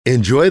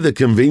Enjoy the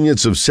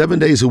convenience of 7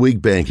 days a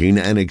week banking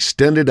and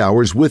extended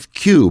hours with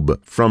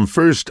Cube from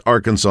First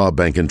Arkansas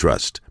Bank and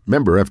Trust.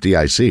 Member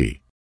FDIC.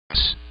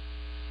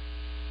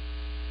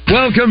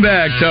 Welcome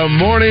back to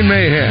Morning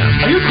Mayhem.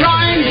 Are you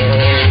crying?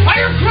 Are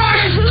you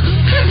crying?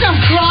 There's no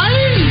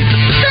crying.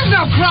 There's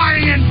no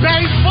crying in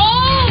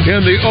baseball.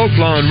 In the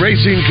Oaklawn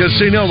Racing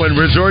Casino and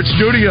Resort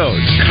Studios.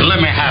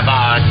 Let me have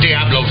a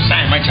Diablo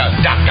sandwich, a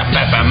Dr.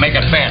 Pepper. Make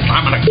it fast.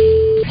 I'm going to...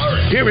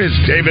 Here is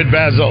David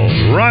Basil,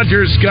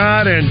 Roger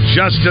Scott, and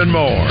Justin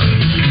Moore.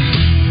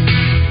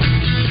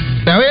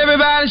 Now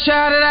everybody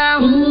shout it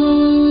out.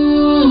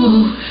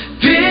 Ooh,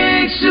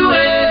 pigs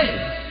away.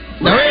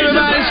 Now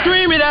everybody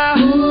scream it out.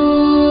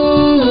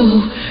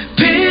 Ooh,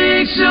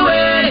 pigs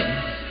away.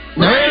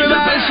 Now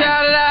everybody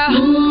shout it out.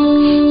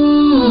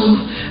 Ooh,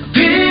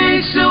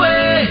 pigs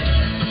away.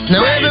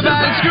 Now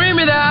everybody scream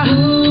it out.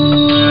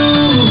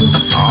 Ooh,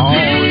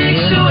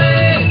 pigs away.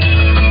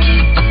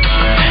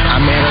 I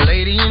met a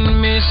lady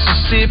in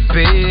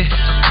Mississippi.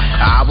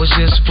 I was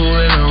just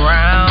fooling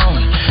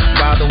around.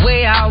 By the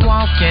way I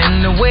walk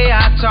and the way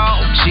I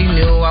talk, she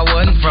knew I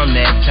wasn't from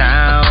that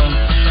town.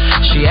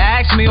 She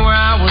asked me where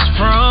I was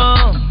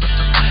from,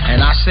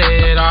 and I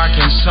said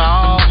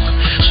Arkansas.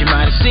 She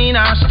might have seen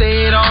our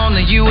state on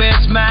the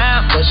U.S.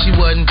 map, but she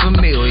wasn't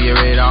familiar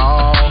at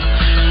all.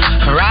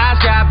 Her eyes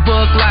got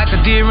booked like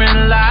a deer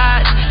in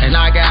light, and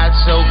I got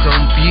so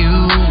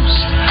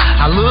confused.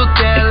 I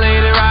looked that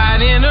lady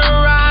right in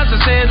her eyes. I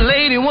said,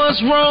 lady,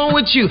 what's wrong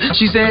with you?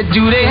 She said,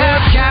 do they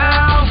have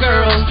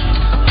cowgirls?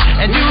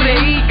 And do they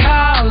eat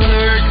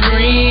collard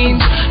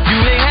greens? Do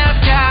they have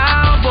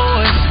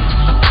cowboys?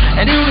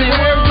 And do they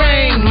wear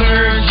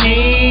Wrangler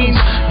jeans?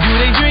 Do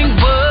they drink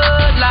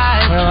Bud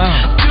Light?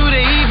 Do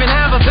they even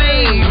have a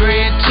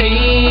favorite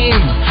team?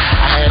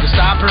 I had to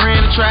stop her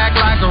in the track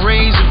like a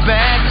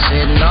razorback. I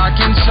said, in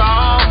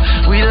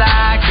Arkansas, we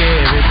like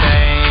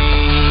everything.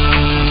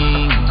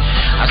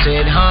 I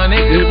said,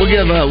 honey, we'll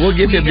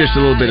give him just a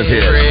little bit of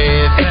his.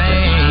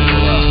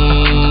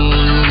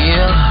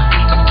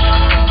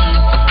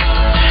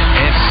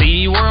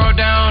 SeaWorld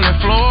down in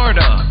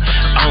Florida,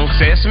 on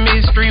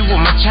Sesame Street with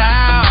my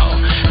child.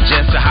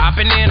 Just a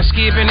hopping and a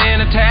skipping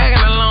and a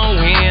tagging along.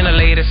 And a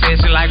lady said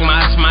she liked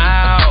my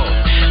smile.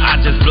 I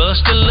just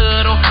blushed a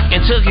little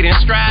and took it in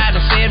stride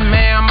and said,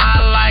 ma'am,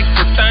 I'd like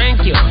to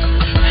thank you.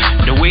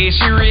 The way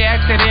she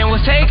reacted and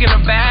was taken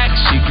aback,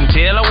 she can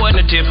tell I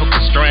wasn't a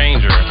typical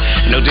stranger.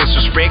 No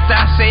disrespect,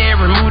 I said,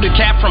 remove the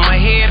cap from my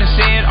head and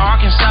said,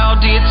 Arkansas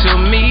did to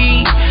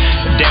me.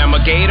 Damn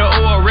a gator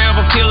or a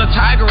rebel, kill a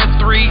tiger or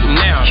three.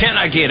 Now, can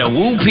I get a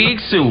woo pig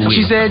suey?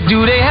 She said,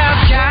 do they have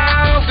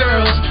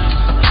cowgirls?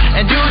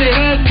 And do they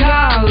eat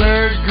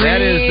collard greens? That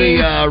is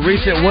the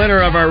recent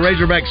winner of our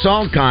Razorback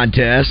Song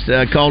Contest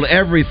called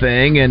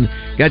Everything, and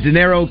got De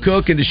Niro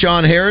Cook and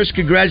Deshaun Harris.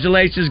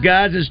 Congratulations,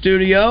 guys, in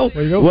studio.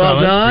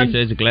 Well done.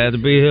 Appreciate you. Glad to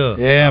be here.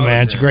 Yeah,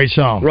 man, it's a great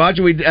song.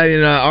 Roger,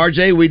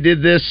 RJ, we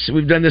did this.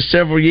 We've done this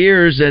several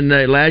years, and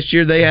last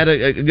year they had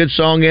a good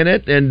song in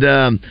it, and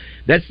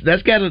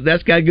that's got a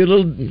good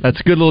little.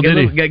 That's a good little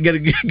ditty. Good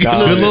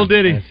little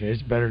ditty.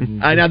 It's better than.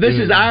 Now this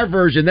is our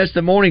version. That's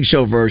the morning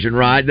show version,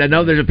 right? I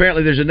know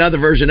there's another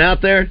version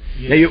out there.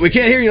 Yeah. Now, we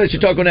can't hear you unless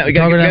you're talking that. We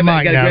got to grab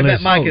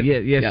that mic.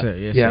 Yes, sir.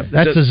 Yeah,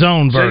 that's the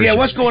zone version. So yeah,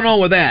 what's going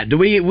on with that? Do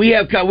we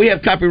have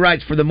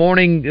copyrights for the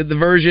morning the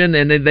version,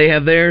 and then they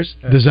have theirs?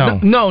 The zone.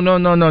 No.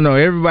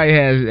 Everybody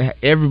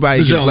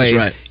can play.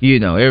 Right.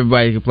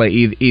 Everybody can play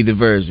either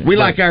version. We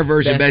like our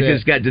version because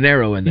it's got De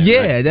Niro in there.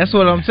 Yeah, right? That's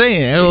what I'm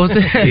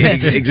saying.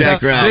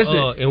 Exactly right.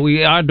 And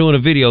we are doing a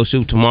video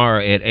shoot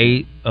tomorrow at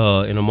 8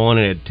 in the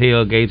morning at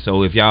tailgate.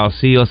 So if y'all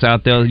see us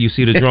out there, you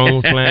see the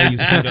drones flying, you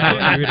see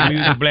the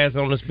music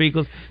blasting on the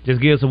speakers,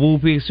 just give us a woo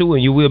pig suit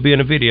and you will be in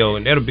the video,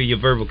 and that'll be your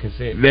verbal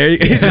consent. There you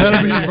go.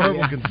 That'll be your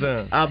verbal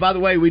consent. By the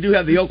way, we do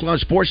have the Oaklawn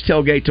Sports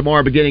Tailgate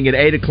tomorrow beginning at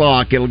 8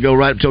 o'clock. It'll go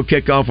right until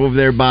kickoff over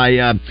there by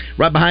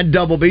right behind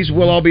Doublebee's.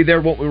 We'll all be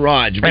there, won't we,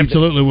 Raj?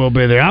 Absolutely, we'll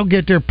be there. I'll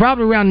get there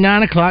probably around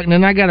 9 o'clock, and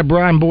then I got a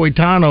Brian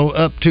Boitano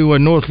up to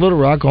North Little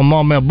Rock on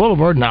Maumelle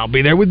Boulevard, and I'll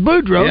be there with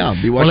Boudreaux. Yeah, I'll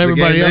be watching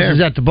everybody the game else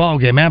is at the ball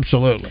game.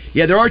 Absolutely.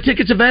 Yeah, there are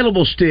tickets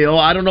available still.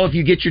 I don't know if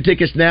you get your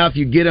tickets now, if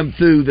you get them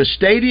through the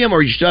stadium,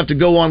 or you still have to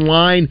go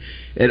online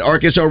at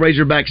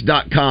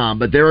ArkansasRazorbacks.com.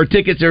 But there are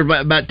tickets. There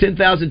are about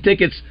 10,000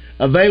 tickets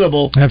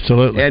available.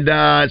 Absolutely.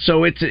 And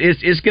so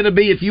it's going to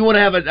be, if you want to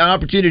have an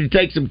opportunity to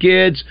take some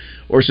kids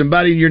or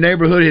somebody in your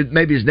neighborhood who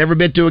maybe has never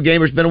been to a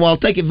game or it's been a while,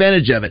 take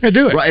advantage of it. Yeah,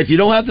 do it. Right, if you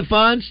don't have the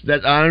funds,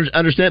 that I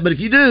understand, but if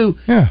you do,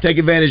 take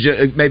advantage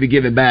of maybe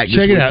giving back this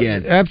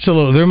weekend.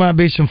 Absolutely. There might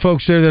be some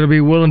folks there that'll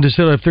be willing to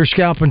sell. If they're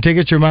scalping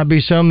tickets, there might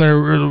be some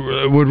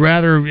that would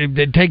rather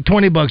take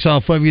 $20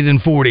 off of you than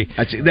 $40.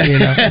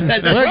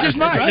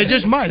 They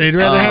just might. They'd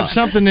rather have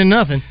something than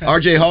nothing.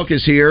 RJ Hawk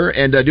is here,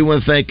 and I do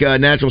want to thank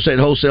Natural State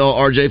Wholesale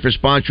Arkansas, RJ, for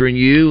sponsoring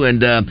you.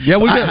 And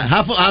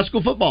high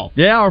school football.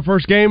 Yeah, our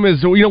first game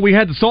is, we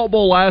had the Salt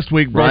Bowl last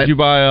week, brought to you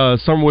by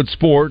Summerwood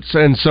Sports.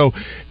 And so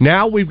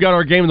now we've got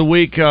our game of the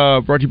week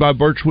brought to you by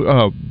Birch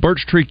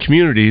Tree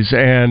Communities.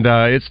 And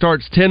it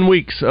starts 10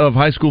 weeks of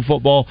high school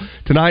football.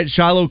 Tonight,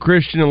 Shiloh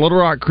Christian and Little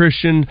Rock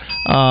Christian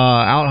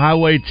out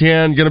Highway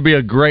 10. Going to be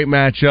a great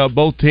matchup.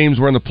 Both teams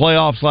were in the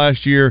playoffs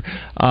last year,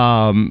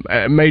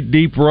 made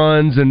deep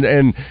runs,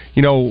 and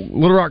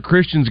Little Rock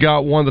Christian's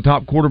got one of the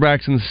top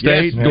quarterbacks in the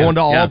state, going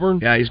to Auburn.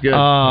 Yeah, he's good.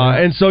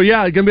 And so, it's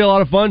going to be a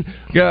lot of fun.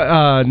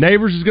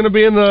 Neighbors is going to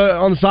be on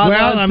the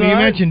sideline. Well, you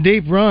mentioned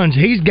deep runs.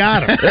 He's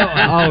got them.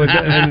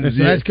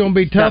 That's going to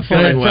be tough for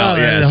him.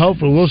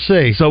 Hopefully, we'll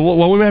see. So,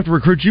 we may have to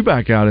recruit you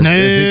back out.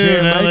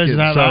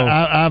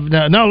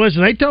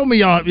 Listen, they told me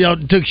y'all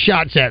took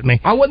shots at me.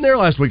 I wasn't there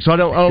last week, so I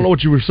don't know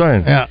what you were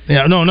saying.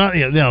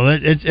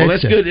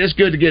 It's good. It's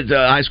good to get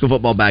high school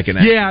football back in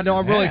action. Yeah, no,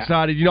 I'm really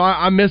excited.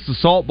 I missed the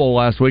Salt Bowl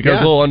last week. I was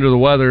a little under the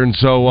weather, and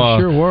so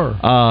sure were.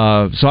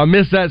 So I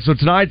missed that. So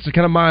tonight's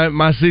kind of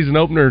my season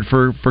opener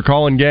for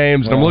calling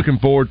games, and I'm looking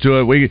forward to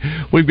it.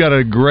 We've got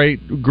a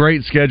great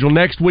schedule.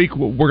 Next week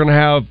we're going to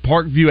have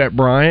Parkview at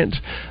Bryant,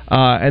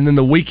 and then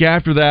the week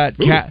after that,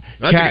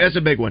 that's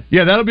a big one.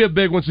 Yeah, that'll be a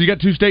big one. So you got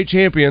 2 state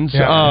champions.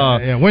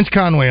 When's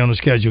Conway on the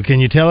schedule? Can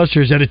you tell us,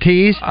 or is that a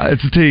tease?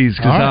 It's a tease.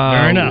 All right,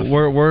 fair enough.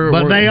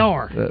 But they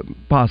are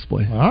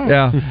possibly. All right.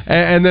 Yeah,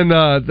 and then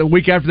the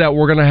week after that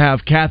we're going to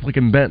have Catholic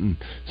and Benton.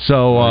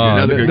 So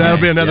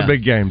that'll be another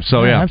big game.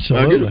 So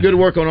absolutely. Good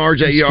work on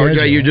RJ.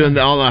 RJ, you're doing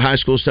all the high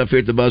school stuff here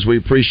at the Buzz. We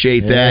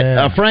appreciate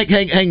that. Frank,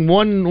 hang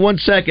one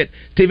second.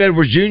 Steve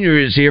Edwards Jr.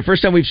 is here.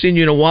 First time we've seen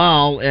you in a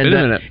while.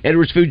 And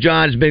Edwards Food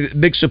John is a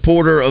big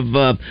supporter of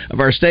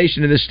our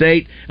station in the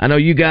state. I know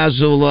you guys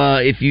will,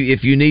 if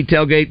you need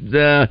tailgate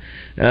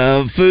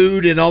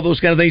food and all those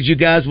kind of things, you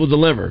guys will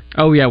deliver.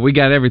 Oh yeah, we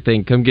got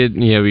everything. Come get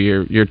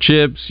your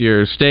chips,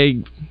 your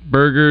steak,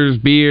 burgers,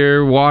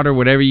 beer, water,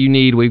 whatever you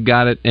need, we've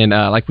got it. And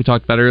like we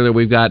talked about earlier,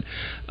 we've got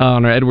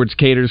on our Edwards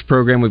Caters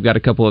program, we've got a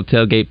couple of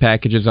tailgate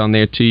packages on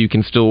there too. You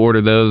can still order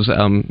those.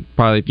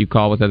 Probably if you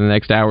call within the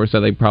next hour or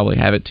so, they probably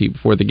have it to you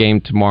before the game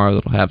tomorrow.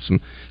 It'll have some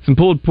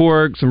pulled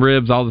pork, some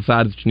ribs, all the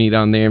sides that you need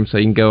on there, so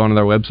you can go on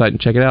their website and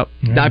check it out.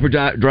 Diaper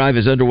Drive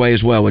is underway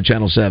as well with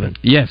Channel 7.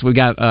 Yes, we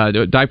got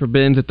diaper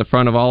bins at the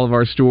front of all of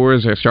our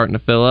stores. They're starting to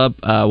fill up.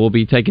 We'll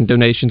be taking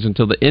donations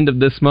until the end of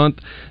this month,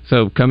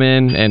 so come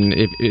in, and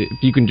if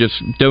you can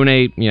just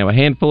donate a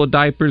handful of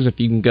diapers, if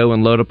you can go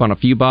and load up on a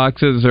few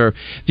boxes, or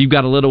if you've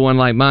got a little one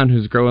like mine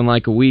who's growing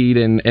like a weed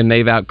and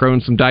they've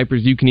outgrown some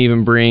diapers, you can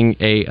even bring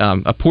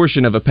a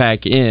portion of a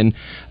pack in,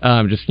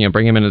 just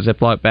bring them in a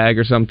Ziploc bag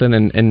or something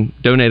and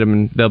donate them,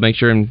 and they'll make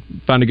sure and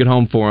find a good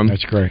home for them.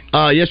 That's great.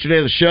 Yesterday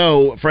on the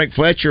show, Frank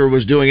Fletcher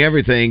was doing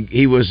everything.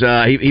 He was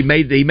he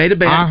made a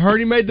bet. I heard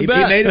he made the bet.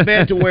 He made a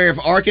bet to where if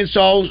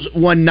Arkansas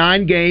won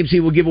 9 games, he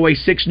will give away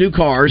 6 new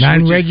cars.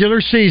 9 regular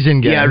season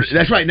games. Yeah,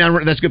 that's right.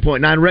 That's a good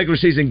point. 9 regular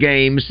season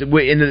games. And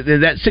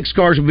that 6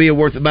 cars will be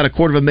worth about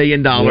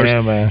 $250,000.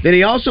 Yeah, man. Then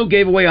he also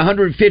gave away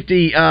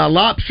 150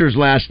 lobsters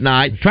last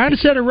night. Trying to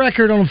set a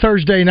record on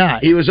Thursday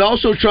night. He was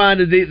also trying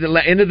to do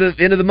the end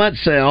of the month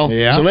sale.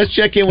 Yeah. So let's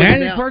check in with him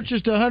now. And he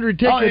purchased 100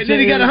 tickets. And then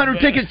he got 100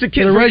 tickets to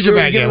the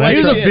Razorback game.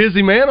 He's a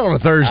busy man on a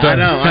Thursday. I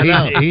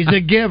know. He's a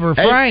giver.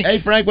 Frank.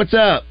 Hey, Frank, what's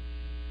up?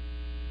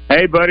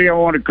 Hey, buddy, I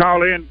want to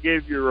call in and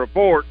give you a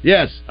report.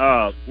 Yes.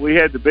 We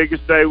had the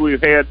biggest day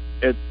we've had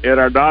at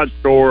our Dodge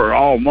store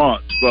all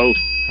month. So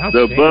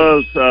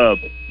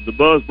the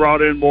Buzz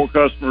brought in more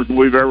customers than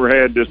we've ever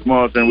had this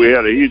month, and we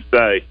had a huge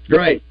day.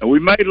 Great. And we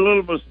made a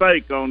little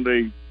mistake on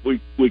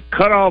we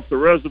cut off the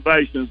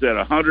reservations at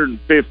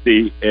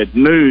 150 at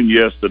noon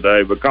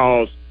yesterday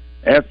because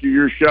after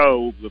your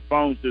show, the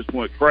phones just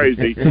went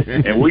crazy,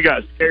 and we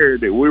got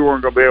scared that we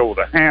weren't going to be able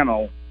to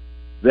handle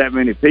that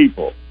many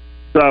people.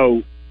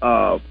 So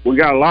we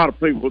got a lot of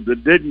people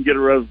that didn't get a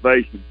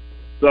reservation.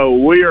 So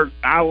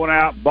I went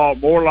out and bought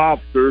more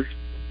lobsters,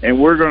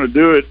 and we're going to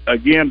do it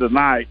again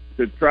tonight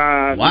to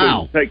try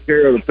to take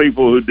care of the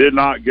people who did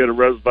not get a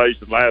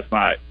reservation last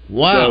night.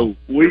 Wow. So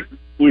we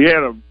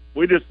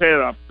just had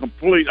a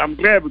complete. I'm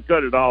glad we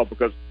cut it off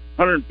because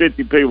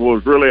 150 people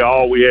was really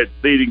all we had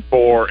seating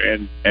for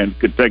and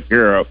could take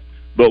care of.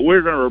 But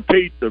we're going to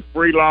repeat the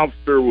free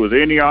lobster with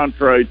any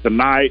entree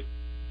tonight.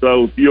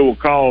 So if you'll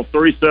call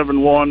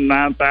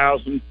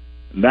 371-9000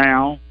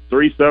 now,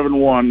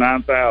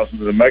 371-9000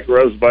 to make a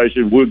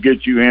reservation, we'll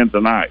get you in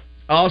tonight.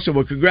 Awesome.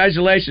 Well,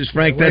 congratulations,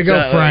 Frank. Way to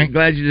go, Frank.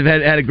 Glad you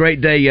had a great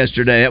day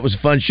yesterday. That was a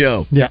fun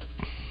show. Yeah.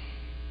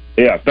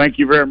 Yeah, thank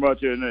you very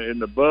much. And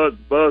the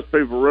Buzz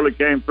people really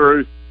came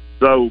through.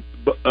 So,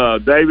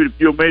 David, if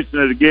you'll mention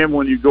it again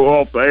when you go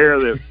off the air,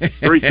 that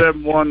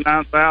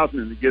 371-9000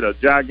 and get a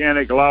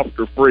gigantic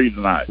lobster free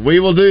tonight. We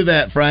will do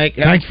that, Frank.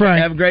 Thanks,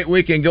 Frank. Have a great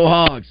weekend. Go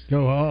Hogs.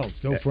 Go Hogs.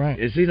 Go Frank.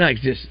 Is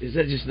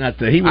that just not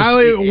the?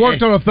 I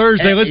worked on a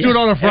Thursday. Let's do it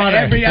on a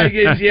Friday.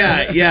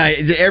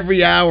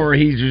 Every hour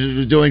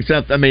he's doing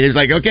something. I mean, it's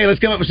like, okay, let's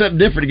come up with something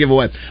different to give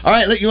away. All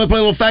right, you want to play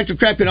a little Fact or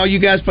Crap? Can all you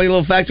guys play a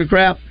little Fact or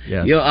Crap?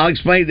 Yeah. I'll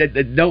explain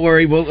that. Don't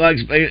worry.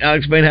 I'll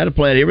explain how to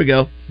play it. Here we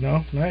go.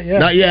 No, not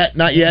yet.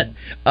 Not yet.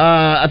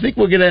 I think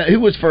we're gonna. Who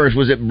was first?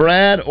 Was it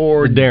Brad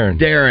or Darren?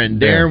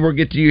 Darren, we'll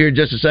get to you here in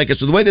just a second.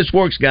 So the way this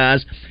works,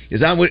 guys,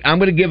 is I'm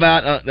going to give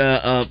out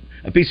a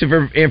piece of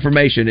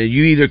information, and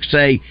you either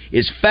say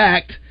it's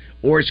fact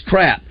or it's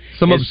crap.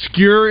 Some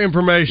obscure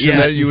information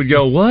that you would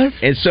go, what?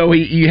 And so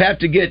you have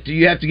to get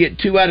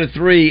 2 out of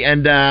 3,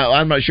 and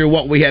I'm not sure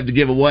what we have to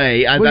give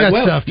away.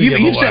 Stuff to give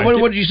away. Said,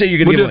 what did you say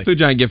you're going to give away? We'll do a Food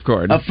Giant gift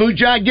card. A Food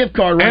Giant gift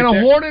card, right? And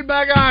there. a Hornet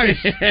bag of ice.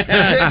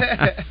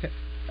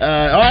 All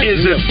right.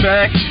 Is it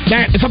fact?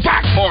 It's a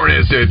fact. Or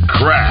is it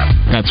crap?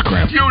 That's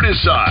crap. You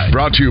decide.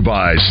 Brought to you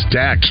by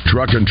Stacked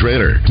Truck and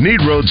Trailer. Need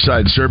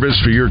roadside service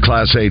for your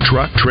Class A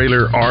truck,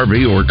 trailer,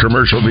 RV, or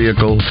commercial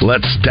vehicle?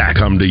 Let's stack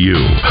them to you.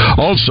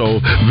 Also,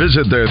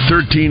 visit their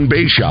 13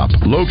 Bay Shop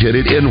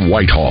located in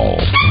Whitehall.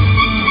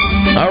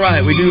 All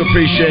right, we do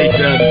appreciate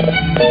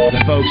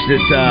the folks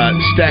that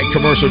Stack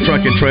Commercial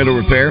Truck and Trailer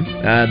Repair.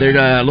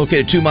 They're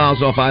located 2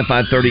 miles off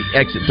I-530,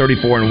 exit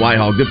 34 in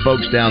Whitehall. Good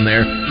folks down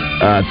there.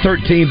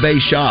 13 Bay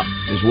Shop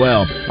as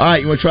well. All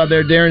right, you want to try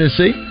there, Darren, and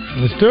see?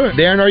 Let's do it.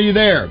 Darren, are you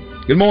there?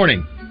 Good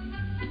morning.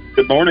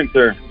 Good morning,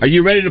 sir. Are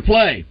you ready to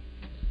play?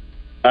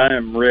 I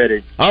am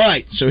ready. All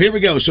right, so here we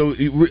go. So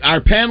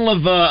our panel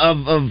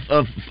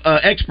of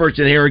experts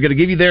in here are going to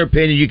give you their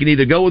opinion. You can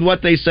either go with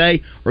what they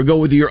say or go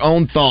with your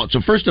own thoughts.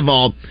 So first of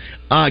all,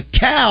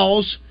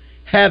 cows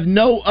have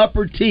no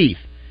upper teeth.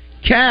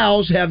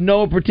 Cows have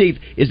no upper teeth.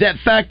 Is that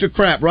fact or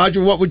crap?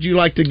 Roger, what would you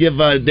like to give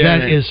Darren?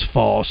 That is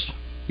false.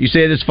 You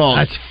say it is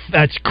false.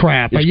 That's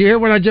crap. You hear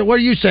what what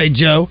do you say,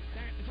 Joe?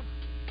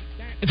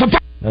 It's a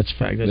fact. That's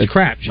fact. That's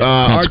crap.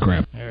 That's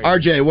crap.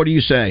 RJ, what do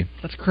you say?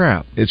 That's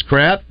crap. It's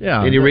crap?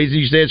 Yeah. Any reason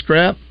you say it's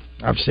crap?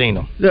 I've seen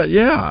them.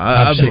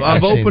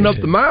 I've opened up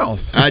the mouth.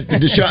 Flag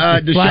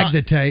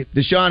the tape.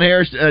 Deshaun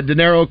Harris, De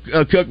Niro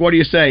Cook, what do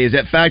you say? Is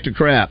that fact or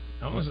crap?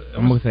 I'm going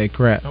to say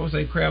crap. I'm going to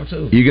say crap,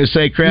 too. You going to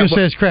say crap? You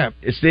say it's crap.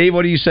 Steve,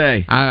 what do you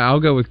say? I'll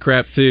go with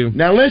crap, too.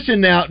 Now, listen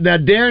now,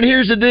 Darren,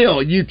 here's the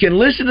deal. You can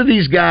listen to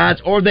these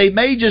guys, or they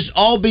may just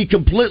all be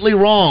completely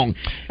wrong.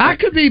 I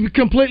could be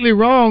completely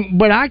wrong,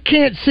 but I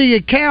can't see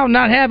a cow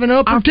not having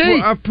upper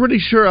teeth. I'm pretty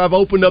sure I've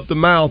opened up the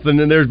mouth, and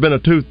then there's been a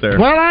tooth there.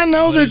 Well, I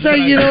know that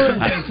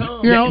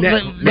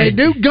they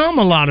do gum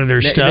a lot of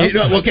their stuff.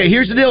 Okay,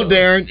 here's the deal,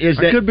 Darren, is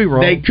that I could be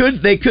wrong. They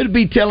could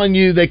be telling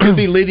you, they could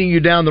be leading you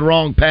down the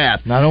wrong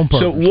path. Not on purpose.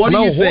 So what do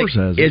you think?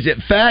 Is it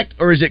fact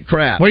or is it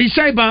crap? What do you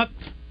say, Bob?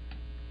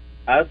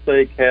 I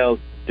say cows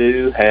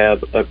do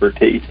have upper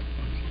teeth.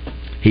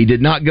 He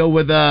did not go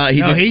with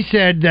he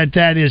said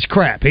that is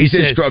crap. He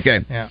said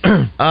okay.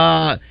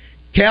 Yeah.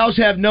 Cows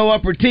have no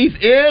upper teeth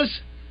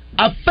is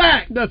a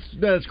fact.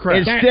 That's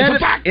crap.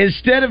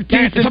 Instead of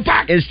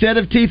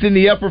teeth in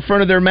the upper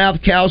front of their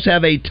mouth, cows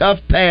have a tough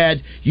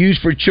pad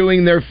used for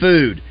chewing their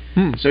food.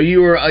 So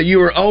you were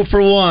 0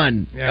 for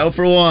 1. Yeah. 0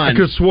 for 1. I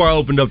could have swore I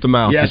opened up the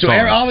mouth. Yeah, so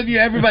all of you,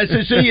 everybody,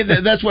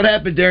 that's what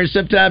happens, Darren.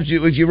 Sometimes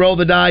if you roll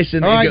the dice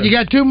and all right, you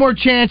got 2 more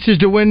chances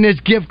to win this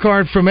gift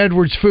card from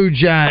Edwards Food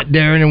Giant,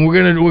 Darren, and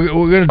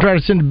we're gonna try to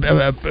send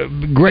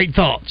great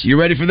thoughts. You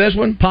ready for this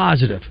one?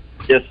 Positive.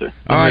 Yes, sir.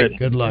 All right.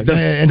 Good luck.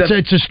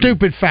 It's a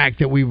stupid fact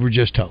that we were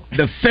just told.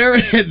 The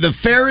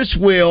Ferris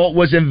wheel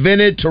was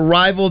invented to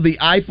rival the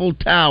Eiffel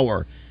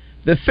Tower.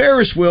 The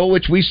Ferris wheel,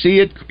 which we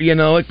see at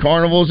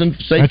carnivals and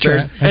state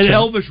fairs, and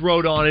Elvis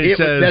wrote on it.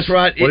 That's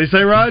right. What did he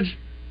say, Raj?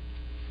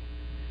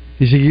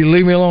 He said, "You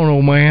leave me alone,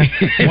 old man.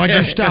 Why'd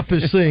you stop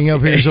this thing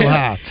up here so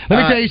high?" Let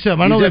me tell you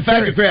something. I know that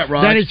fact or crap,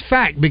 Raj? That is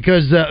fact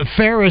because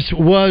Ferris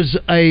was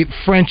a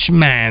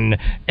Frenchman,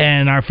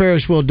 and our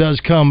Ferris wheel does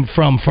come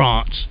from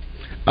France.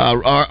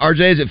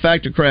 RJ, is it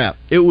fact or crap?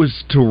 It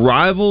was to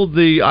rival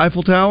the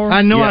Eiffel Tower?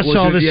 I know I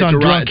saw this on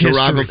Drunk History.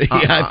 I'm going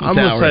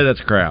to say that's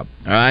crap.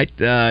 All right,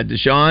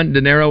 Deshaun,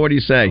 De Niro, what do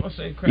you say? I'm going to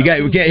say crap. We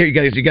can't hear you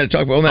guys. You got to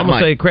talk about that. I'm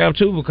going to say crap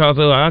too because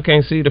I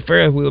can't see the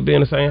Ferris wheel being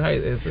the same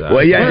height.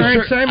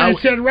 I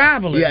said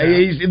rival.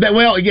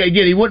 Again,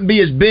 he wouldn't be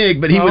as big,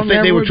 but he would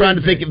think they were trying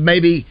to think of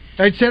maybe.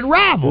 They said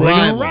rival.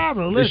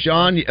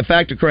 Deshaun, a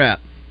fact or crap?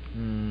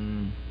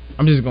 I'm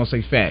just going to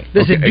say fact.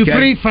 This is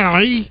Dupree.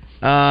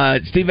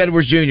 Steve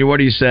Edwards Jr., what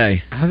do you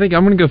say? I think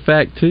I'm going to go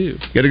fact too.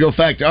 Got to go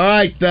fact. All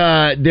right,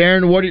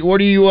 Darren, what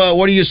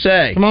do you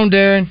say? Come on,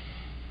 Darren.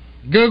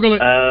 Google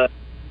it. I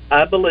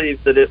believe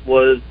that it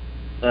was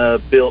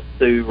built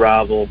to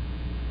rival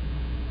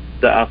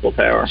the Eiffel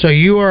Tower. So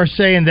you are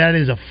saying that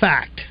is a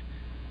fact?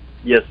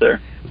 Yes, sir.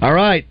 All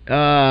right.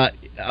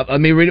 Let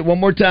me read it one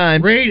more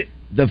time. Read it.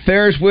 The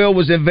Ferris wheel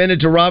was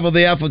invented to rival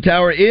the Eiffel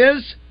Tower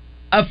is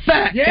a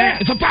fact. Yeah,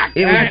 it's a fact.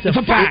 It's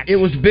a fact. It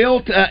was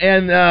built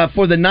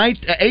for the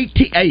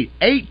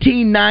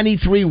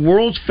 1893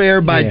 World's Fair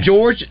by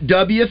George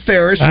W.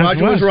 Ferris.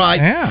 Roger was right.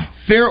 Yeah.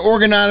 Fair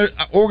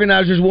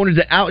organizers wanted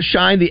to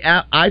outshine the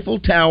Eiffel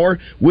Tower,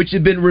 which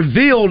had been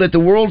revealed at the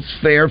World's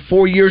Fair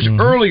 4 years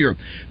earlier.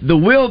 The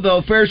wheel,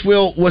 though, Ferris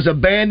wheel, was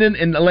abandoned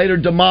and later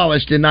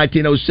demolished in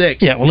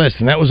 1906. Yeah, well,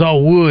 listen, that was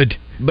all wood.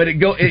 But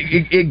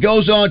it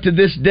goes on to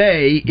this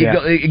day.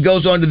 It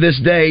goes on to this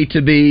day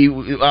to be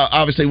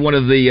obviously one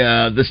of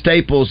the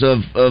staples of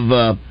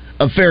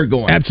fair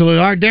going. Absolutely.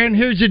 All right, Darren,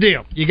 here's the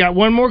deal. You got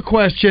one more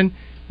question.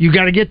 You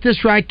got to get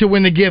this right to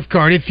win the gift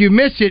card. If you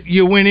miss it,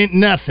 you win it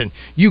nothing.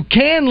 You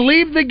can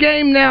leave the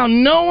game now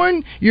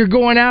knowing you're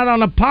going out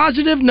on a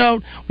positive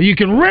note, or you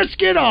can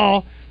risk it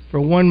all for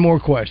one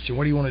more question.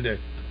 What do you want to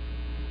do?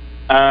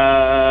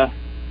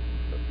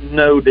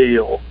 No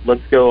deal.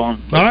 Let's go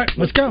on. All right,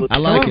 let's go. I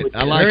like it.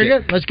 Very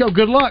good. Let's go.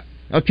 Good luck.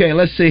 Okay,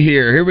 let's see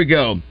here. Here we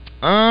go.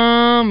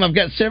 I've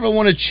got several I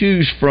want to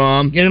choose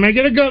from. You're going to make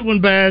it a good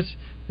one, Baz.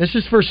 This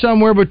is for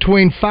somewhere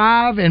between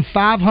 $500,000 and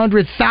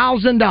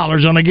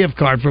 $500,000 on a gift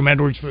card from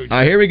Edwards Food. All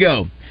right, here we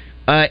go.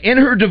 In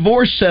her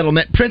divorce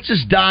settlement,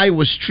 Princess Di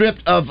was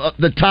stripped of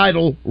the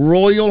title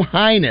Royal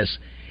Highness.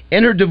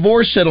 In her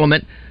divorce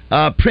settlement,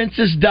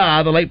 Princess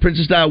Di, the late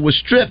Princess Di, was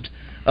stripped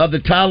of the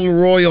title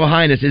Royal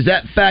Highness. Is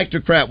that fact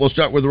or crap? We'll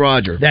start with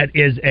Roger. That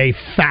is a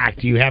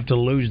fact. You have to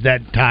lose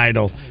that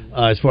title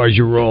as far as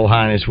your Royal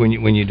Highness when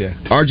you do.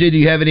 RJ, do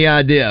you have any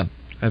idea?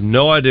 I have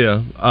no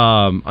idea.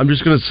 I'm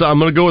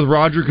gonna go with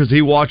Roger because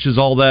he watches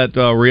all that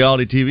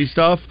reality TV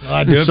stuff.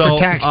 I do it for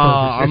tax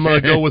purposes. I'm gonna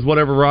go with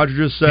whatever Roger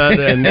just said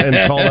and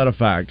call that a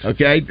fact.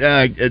 Okay,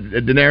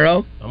 De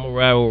Niro. I'm gonna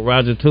ride with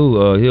Roger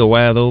too. He's a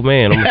wise old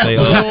man. I'm gonna say.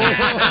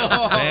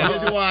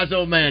 He's a wise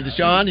old man.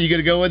 Deshaun, you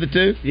gonna go with it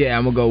too? Yeah,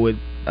 I'm gonna go with.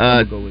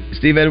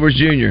 Steve Edwards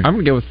Jr. I'm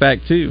gonna go with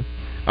fact too.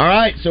 All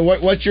right, so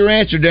what's your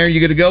answer, Darren? You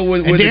going to go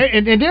with and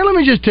Darren, let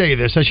me just tell you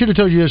this. I should have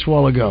told you this a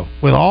while ago.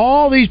 With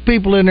all these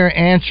people in there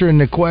answering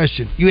the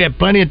question, you have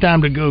plenty of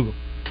time to Google.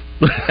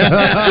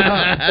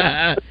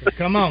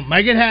 Come on,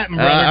 make it happen,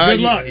 brother. Good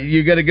luck.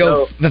 You got to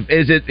go. No.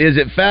 Is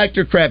it fact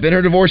or crap? In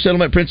her divorce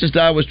settlement, Princess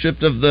Di was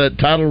stripped of the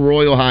title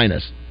Royal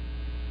Highness.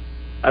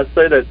 I'd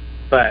say that's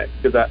fact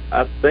because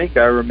I think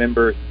I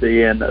remember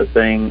seeing a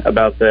thing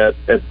about that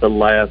at the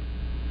last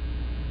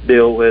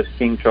deal with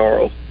King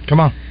Charles. Come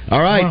on.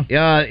 All right.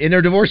 In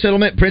her divorce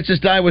settlement, Princess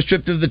Di was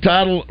stripped of the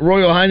title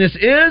Royal Highness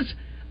is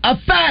a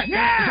fact.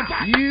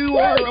 Yeah! You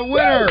are a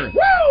winner.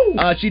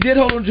 She did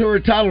hold on to her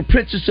title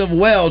Princess of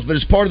Wales, but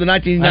as part of the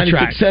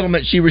 1996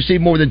 settlement, she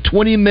received more than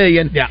 $20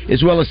 million,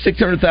 as well as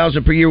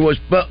 $600,000 per year.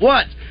 But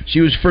what? She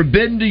was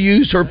forbidden to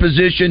use her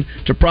position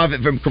to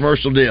profit from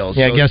commercial deals.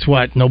 Yeah, so, guess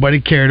what?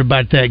 Nobody cared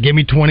about that. Give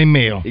me $20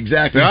 million.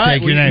 Exactly. All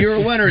right, you're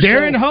a winner.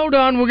 Darren, hold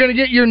on. We're going to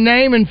get your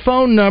name and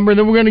phone number,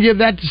 then we're going to give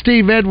that to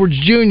Steve Edwards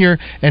Jr.,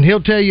 and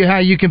he'll tell you how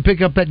you can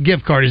pick up that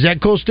gift card. Is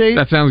that cool, Steve?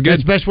 That sounds good.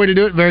 That's the best way to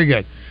do it? Very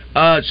good.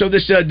 So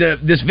this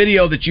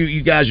video that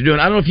you guys are doing,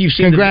 I don't know if you've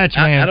seen. Congrats,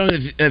 man. I don't know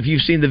if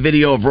you've seen the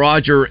video of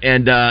Roger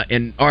and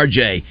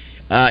RJ.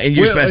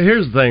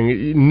 Here's the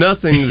thing: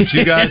 nothing that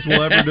you guys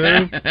will ever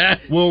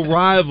do will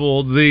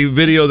rival the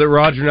video that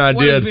Roger and I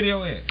did. What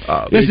video is?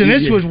 Listen,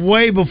 this was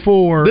way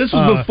before. This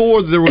was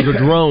before there was a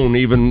drone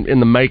even in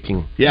the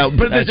making. Yeah,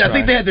 but I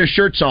think they had their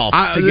shirts off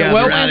together.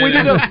 Well,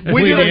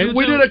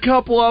 we did a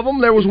couple of them.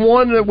 There was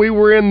one that we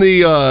were in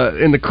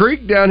the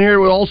creek down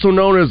here, also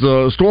known as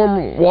a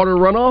storm water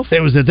runoff.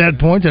 It was at that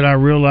point that I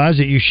realized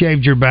that you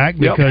shaved your back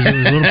because it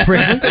was a little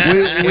prickly.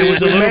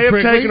 We may have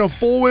taken a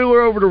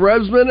 4-wheeler over to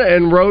Resmond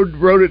and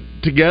rode it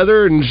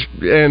together and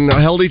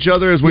held each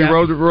other as we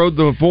rode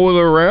the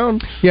 4-wheeler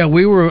around. Yeah,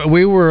 we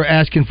were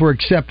asking for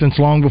acceptance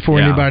long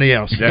before anybody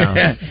else.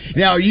 Yeah.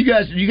 Now, you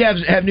guys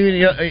have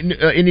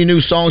any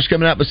new songs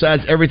coming out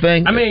besides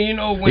Everything? I mean,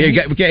 when we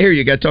can't hear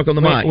you. You got to talk on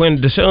the mic.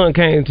 When Deshaun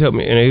came to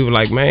me and he was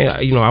like, "Man,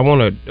 I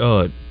want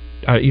to,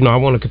 I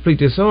want to complete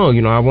this song.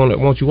 I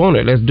want you on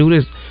it. Let's do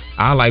this."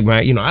 I like,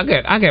 man,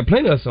 I got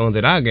plenty of songs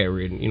that I got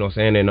written, you know what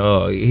I'm saying,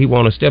 and he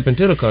want to step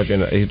into the country,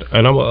 and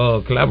I'm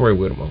going to collaborate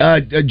with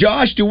him.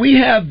 Josh, do we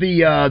have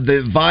the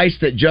advice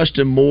that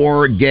Justin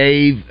Moore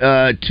gave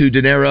to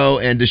De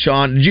Niro and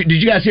Deshaun?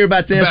 Did you guys hear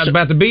about this?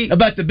 About the beat?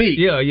 About the beat.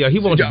 Yeah, he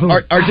wants to.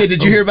 RJ,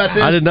 did you hear about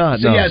this? I did not,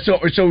 no. So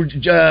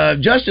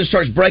Justin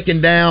starts breaking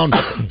down,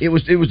 it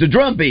was the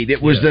drum beat,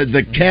 it was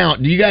the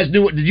count. Do you guys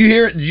did you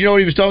hear it? Did you know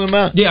what he was talking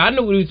about? Yeah, I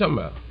knew what he was talking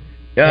about.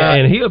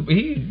 And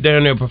he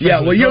down there professional.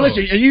 Yeah, well, you're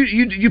listening. And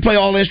you play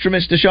all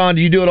instruments, Deshaun.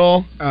 Do you do it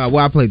all? Well,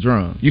 I play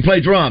drums. You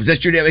play drums.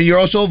 That's you're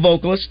also a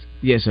vocalist.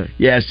 Yes, sir.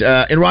 Yes,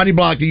 and Rodney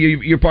Block.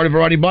 You're part of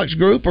Rodney Block's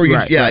group, or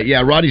right?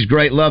 Yeah. Rodney's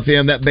great. Love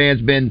him. That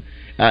band's been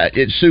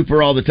it's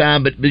super all the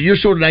time. But you're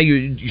sort of now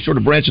you're sort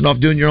of branching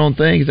off doing your own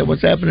thing. Is that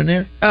what's happening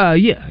there?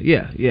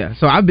 Yeah.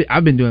 So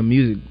I've been doing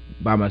music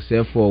by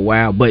myself for a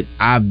while, but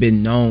I've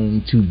been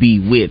known to be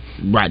with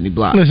Rodney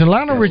Block. Listen,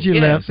 Lionel Richie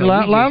left.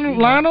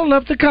 Lionel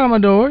left the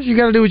Commodores. You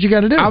got to do what you got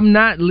to do. I'm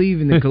not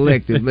leaving the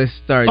collective. Let's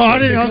start. Oh, I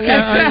didn't. Okay.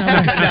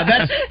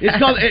 It's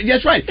called.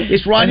 That's right.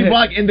 It's Rodney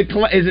Block in the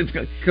collective.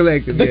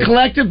 The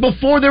collective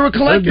before there were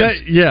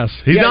collectives. Yes,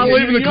 he's not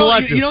leaving the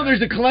collective.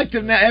 There's a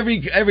collective now.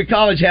 Every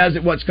college has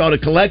what's called a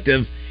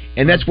collective.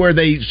 And that's where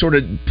they sort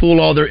of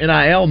pool all their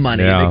NIL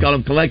money. Yeah. And they call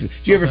them collective.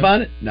 Did you ever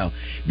find it? No.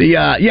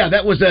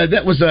 That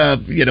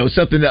was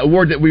something, that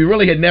word that we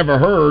really had never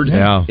heard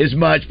as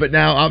much. But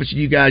now, obviously,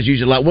 you guys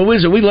use it a lot. Well,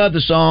 we love the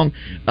song.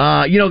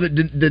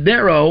 The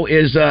Darrow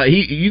is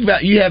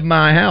you have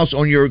My House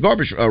on your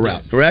garbage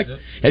route, correct? Yeah.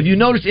 Have you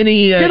noticed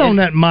any? Get on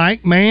that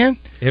mic, man.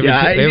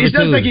 It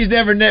doesn't like he's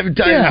never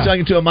sung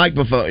into a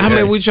microphone. I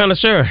mean, we're trying to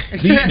share.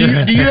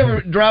 Do you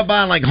ever drive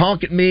by and like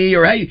honk at me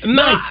or hey?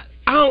 No.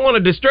 I don't want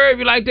to disturb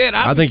you like that.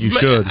 I think you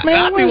should.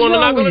 I'd be one to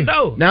knock on the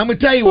door. Now I'm gonna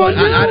tell you what.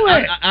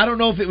 I don't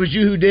know if it was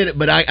you who did it,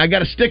 but I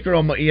got a sticker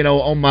on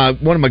my,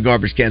 one of my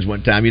garbage cans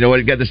one time. You know what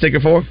it got the sticker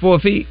for? 4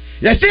 feet.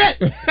 That's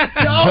it.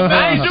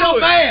 I ain't so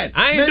bad.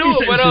 I ain't do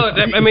it, but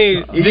I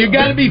mean, you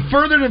got to be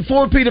further than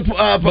 4 feet.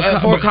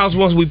 Because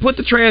once we put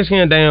the trash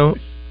can down.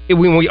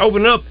 When we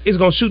open it up, it's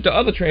gonna shoot the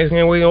other trash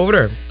can way over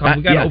there.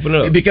 We gotta open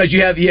it up because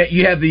you have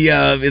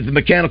the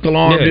mechanical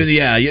arm.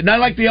 Yes.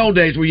 Not like the old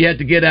days where you had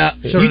to get out.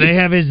 So do they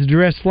have his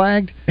address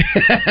flagged?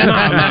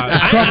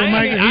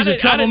 Troublemaker. He's a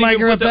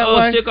troublemaker up that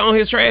way. Stick on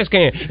his trash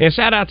can. And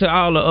shout out to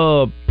all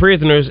the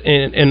prisoners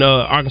in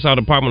Arkansas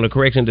Department of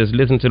Correction that's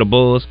listen to the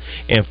Buzz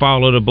and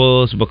follow the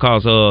Buzz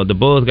because the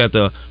Buzz got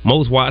the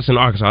most watts in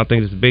Arkansas. I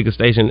think it's the biggest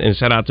station. And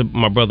shout out to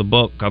my brother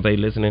Buck because they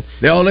listening.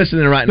 They're all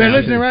listening right now. They're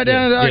listening right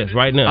down. Yes,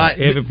 right now.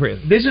 Every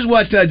prison. This is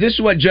what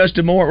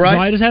Justin Moore,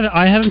 right? No,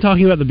 I have him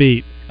talking about the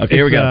beat. Okay,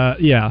 here we go.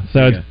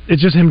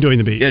 It's just him doing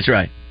the beat. That's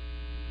right.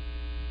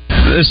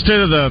 Instead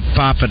of the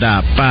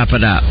bop-a-da,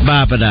 bop-a-da,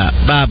 bop-a-da,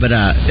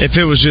 bop-a-da, if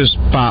it was just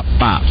bop,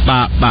 bop,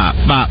 bop, bop,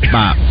 bop,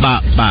 bop,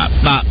 bop, bop,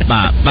 bop,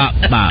 bop, bop,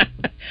 bop.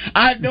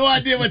 I had no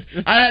idea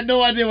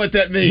what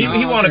that means.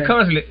 He want to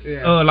constantly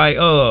like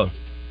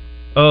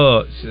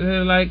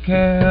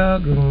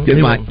cowgirl. Get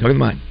the mic. Talk to the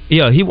mic.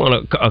 Yeah, he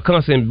want a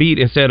constant beat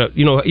instead of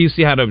you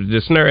see how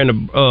the snare and the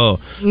No,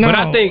 but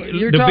I think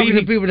you're the talking beat,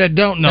 to people that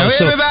don't know. Now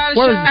So everybody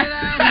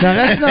now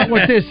that's not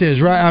what this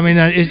is, right? I mean,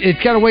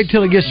 it's got to wait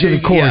till it gets to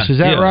the chorus. Is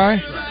that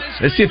right?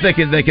 Let's see if they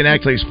can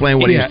actually explain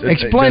what he's.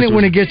 Explain it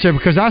when it gets there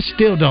because I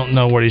still don't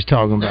know what he's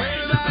talking about.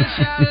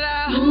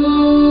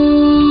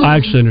 I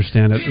actually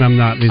understand it, and I'm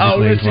not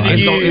musically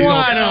inclined.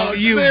 Why don't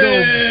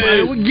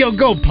you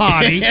go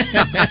potty?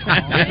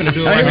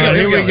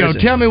 Here we go.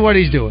 Tell me what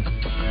he's doing.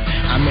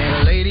 I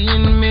met a lady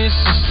in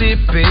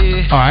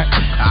Mississippi. All right.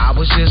 I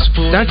was just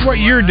That's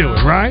what you're doing,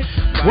 right?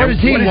 What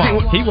does he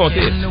want? He wants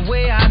this.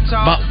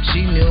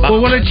 Well,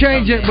 will it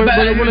change it? Will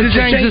it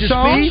change the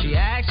song? She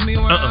asked me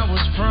where I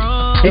was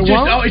from.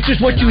 It's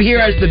just what you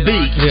hear as the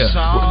beat. Yeah.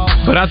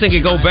 But I think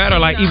it go better,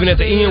 like even at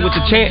the end with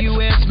the chant.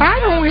 I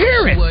don't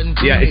hear it.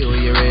 Yeah.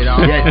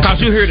 Because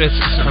you hear this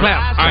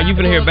clap. All right, you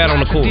can hear it better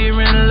on the chord.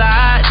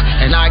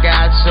 And I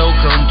got so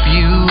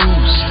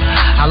confused.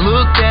 I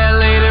looked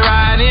that lady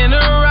right in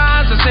her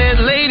eyes. I said,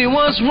 lady,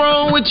 what's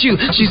wrong with you?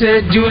 She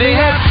said, do they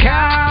have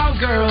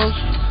cowgirls?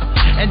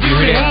 And do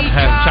they have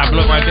chopping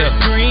up right there.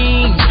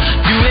 Dreams?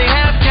 Do they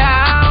have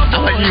cowboys? I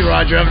like you,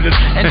 Roger. And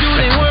do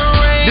they wear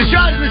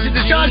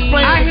Deshaun's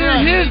playing. I hear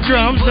his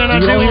drums, then I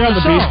do hear the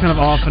beats kind of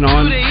off and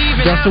on.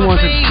 Justin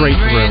wants it straight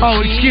through.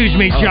 Oh, excuse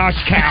me, Josh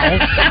Cowell.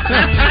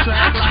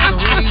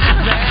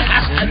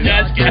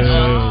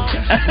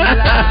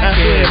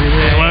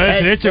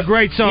 Well, it's a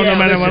great song no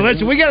matter what.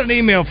 Listen, we got an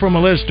email from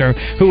a listener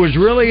who was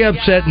really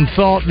upset and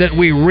thought that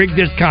we rigged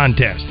this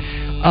contest.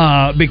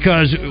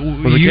 Because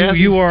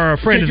you are a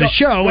friend of the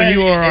show and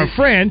you are our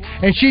friend,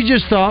 and she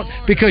just thought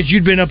because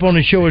you'd been up on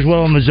the show as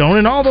well on the Zone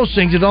and all those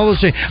things. I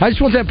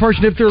just want that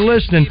person, if they're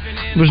listening,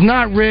 was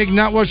not rigged,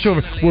 not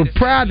whatsoever. We're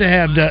proud to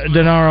have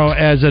Denaro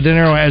as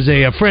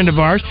a friend of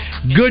ours.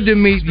 Good to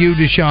meet you,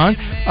 Deshaun.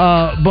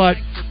 But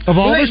of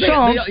all the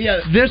songs,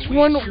 this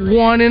one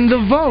won in the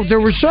vote. There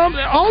were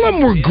all of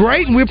them were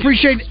great, and we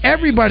appreciate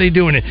everybody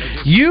doing it.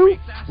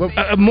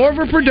 More of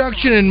a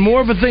production and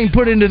more of a thing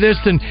put into this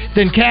than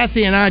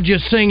Kathy and I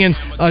just singing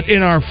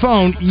in our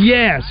phone.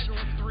 Yes.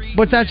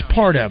 But that's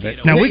part of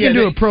it. Now, we can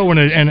do a pro and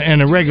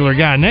a regular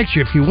guy next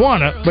year if you want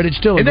to, but it's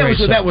still a great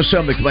song. That was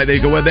something like they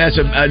go, well, that's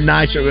a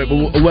nice,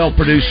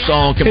 well-produced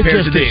song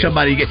compared to just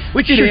somebody,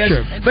 which it is.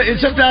 Sure. But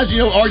sometimes,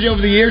 RJ,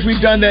 over the years,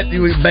 we've done that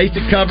with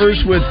basic covers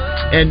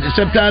and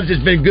sometimes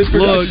it's been good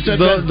production.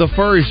 Look, the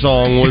Furry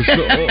song was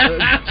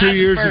 2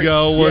 years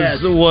ago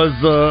was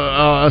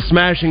a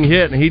smashing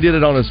hit, and he did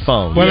it on his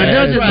phone. Well, it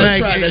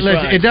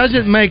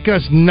doesn't make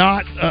us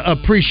not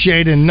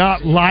appreciate and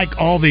not like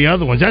all the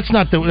other ones. That's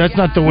not the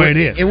way it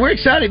is. And we're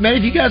excited, man.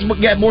 If you guys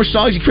get more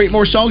songs, you create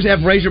more songs,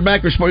 have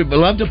Razorback or Sport,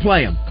 love to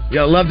play them.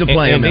 Yeah, love to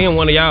play them. And then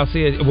one of y'all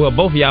said, well,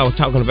 both of y'all was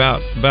talking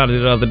about it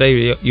the other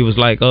day. You was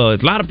like, a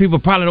lot of people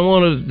probably don't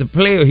want to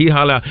play it. He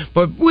holler out,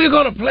 but we're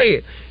gonna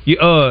play it.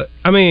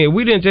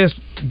 We didn't just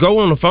go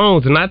on the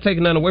phones and not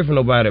taking nothing away from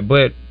nobody,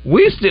 but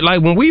we still,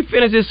 like, when we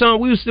finished this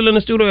song, we were still in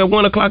the studio at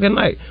 1 o'clock at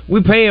night.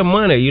 We paying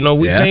money,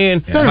 we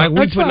paying like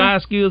we putting our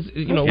skills,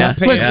 we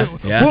paying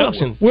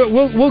production.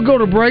 We'll go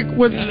to break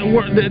with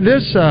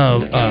this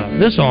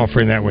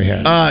offering that we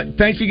had.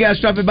 Thanks for you guys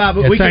stopping by,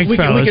 but we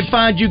can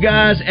find you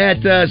guys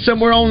at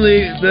somewhere on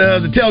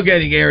the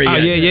tailgating area.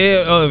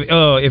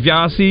 If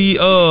y'all see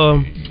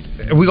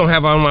we're going to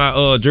have on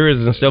my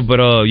jerseys and stuff, but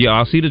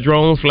I'll see the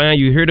drones flying.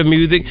 You hear the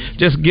music.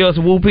 Just give us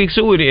a woo peek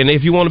to it. And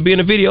if you want to be in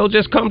the video,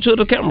 just come to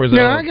the cameras.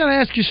 Now, I got to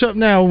ask you something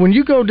now. When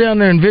you go down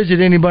there and visit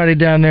anybody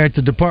down there at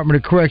the Department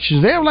of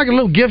Corrections, they have like a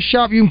little gift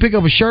shop you can pick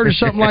up a shirt or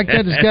something like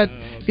that that's got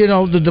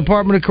the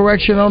Department of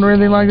Correction on or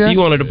anything like that? You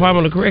want a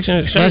Department of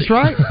Correction shirt? That's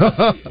right.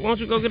 Why don't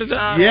you go get a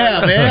job?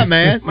 Yeah,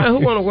 man. Man, who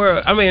want to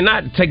wear? I mean,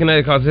 not taking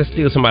that because that's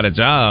still somebody's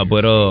job,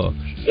 but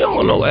you don't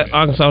want no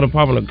Arkansas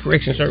Department of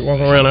Correction shirt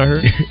walking around out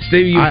here.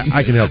 Steve,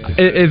 I can help you.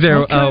 Is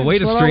there a way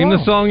to stream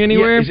the song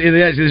anywhere?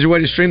 Yeah, is there a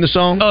way to stream the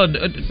song?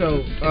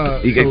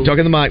 You can talk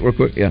in the mic real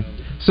quick. Yeah.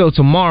 So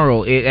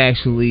tomorrow it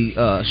actually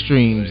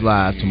streams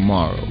live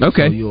tomorrow.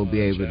 Okay, so you'll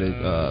be able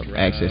to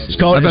access it.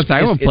 I'm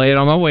gonna play it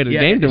on my way to the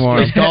game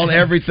tomorrow. It's called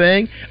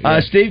Everything.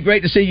 Steve,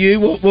 great to see you.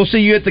 We'll see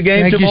you at the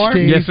game tomorrow.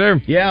 You, yes,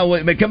 sir. Yeah,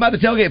 come by the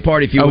tailgate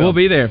party if you will. We'll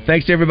be there.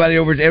 Thanks to everybody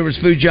over at Edwards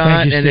Food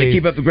Giant, and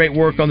keep up the great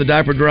work on the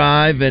diaper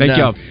drive. And, thank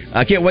y'all.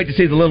 I can't wait to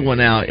see the little one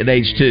now at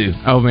age 2.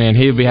 Oh man,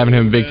 he'll be having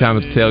him a big time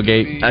at the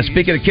tailgate.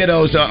 Speaking of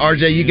kiddos,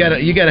 RJ, you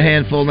got a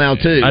handful now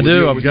too. I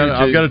do. I've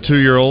got a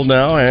 2-year-old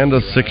now and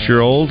a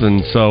 6-year-old,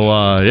 and so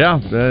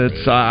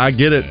it's I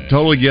get it,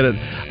 totally get it.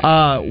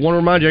 Want to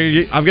remind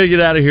you, I've got to get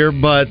out of here,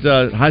 but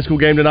high school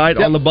game tonight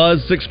on the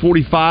Buzz,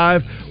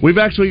 6:45.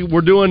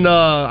 We're doing.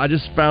 I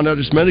just found out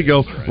just a minute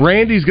ago.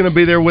 Randy's going to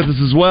be there with us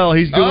as well.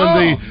 He's doing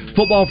the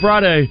Football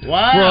Friday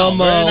from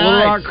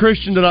Little Rock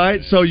Christian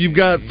tonight. So you've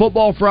got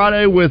Football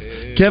Friday with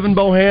Kevin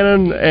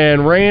Bohannon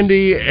and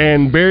Randy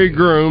and Barry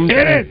Groom.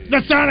 It is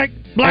the Sonic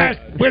Blast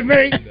with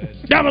me,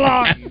 Double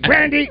R,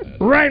 Randy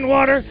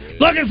Rainwater.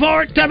 Looking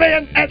forward to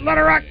being at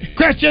Little Rock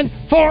Christian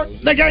for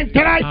the game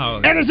tonight,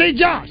 and to see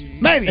Josh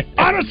maybe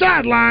on the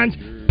sidelines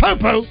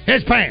poo-poo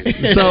his pants.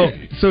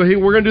 So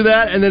we're going to do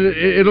that, and then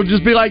it'll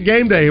just be like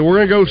game day. We're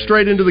going to go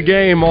straight into the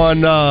game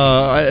on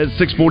at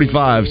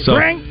 6:45. So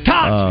bring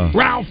Todd,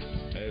 Ralph.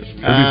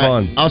 It'll be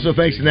fun. Also,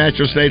 thanks to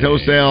Natural State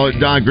Wholesale,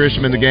 Don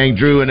Grisham and the gang,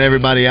 Drew and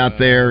everybody out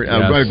there.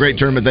 What a great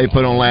tournament they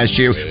put on last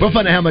year. We'll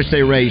find out how much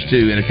they raised,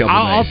 too, in a couple of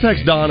days. I'll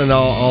text Don, and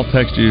I'll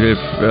text you to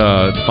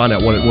find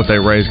out what they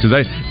raised, because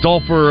it's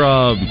all for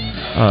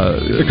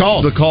the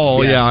call. The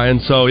call,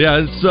 and so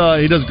it's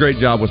he does a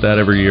great job with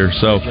that every year.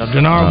 So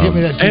Denaro, give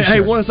me that t-shirt. And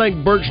hey, want to thank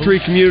Birch Tree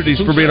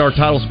Communities for being our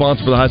title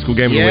sponsor for the high school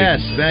game of the week.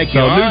 Yes, thank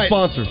you. So new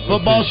sponsor.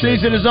 Football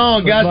season is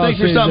on, guys. Thanks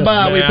for stopping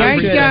by.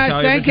 Thanks,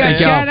 guys. Thank you.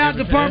 Shout out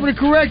Department of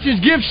Corrections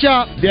Gift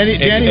Shop.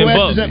 Danny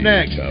West is up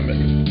next.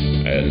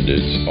 And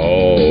it's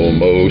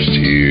almost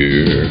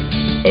here.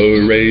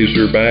 A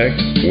Razorback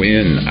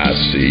win, I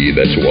see,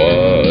 that's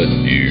what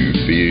you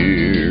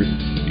fear.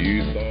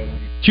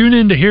 Tune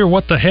in to hear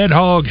what the Head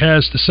Hog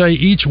has to say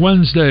each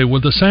Wednesday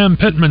with the Sam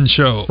Pittman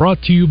Show.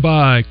 Brought to you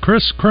by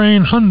Chris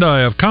Crane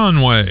Hyundai of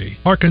Conway,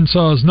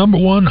 Arkansas's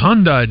 #1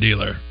 Hyundai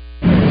dealer.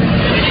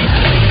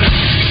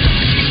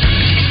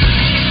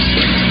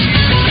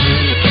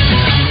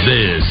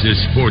 This is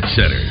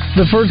SportsCenter.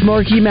 The first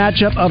marquee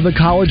matchup of the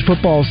college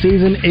football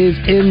season is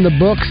in the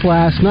books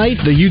last night.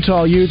 The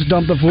Utah Utes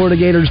dumped the Florida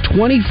Gators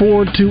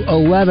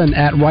 24-11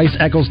 at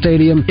Rice-Eccles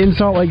Stadium in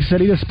Salt Lake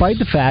City, despite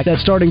the fact that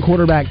starting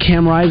quarterback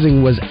Cam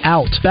Rising was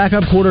out.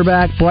 Backup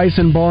quarterback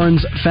Bryson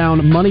Barnes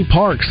found Money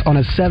Parks on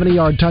a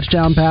 70-yard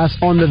touchdown pass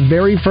on the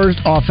very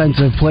first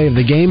offensive play of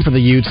the game for the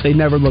Utes. They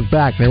never looked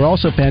back. They were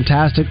also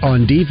fantastic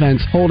on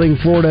defense, holding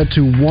Florida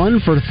to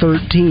 1 for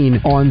 13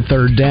 on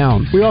third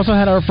down. We also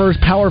had our first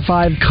Power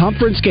 5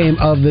 conference game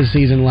of the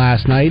season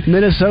last night.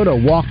 Minnesota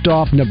walked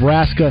off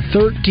Nebraska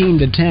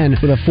 13-10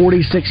 with a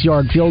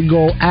 46-yard field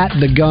goal at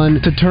the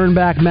gun to turn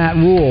back Matt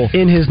Rule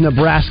in his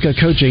Nebraska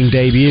coaching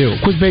debut.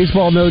 Quick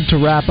baseball note to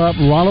wrap up.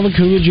 Ronald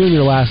Acuna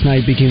Jr. last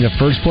night became the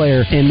first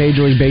player in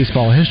Major League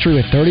Baseball history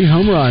with 30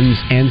 home runs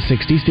and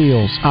 60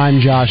 steals. I'm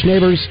Josh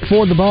Neighbors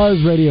for the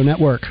Buzz Radio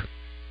Network.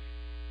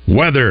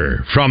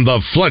 Weather from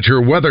the Fletcher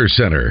Weather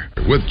Center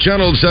with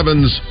Channel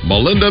 7's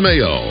Melinda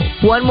Mayo.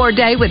 One more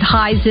day with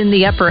highs in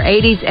the upper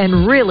 80s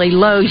and really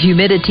low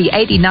humidity,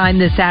 89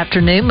 this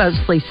afternoon,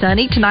 mostly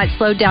sunny. Tonight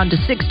slowed down to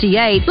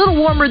 68. A little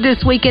warmer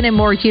this weekend and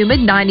more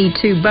humid,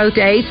 92 both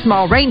days.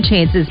 Small rain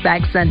chances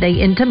back Sunday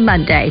into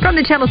Monday. From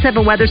the Channel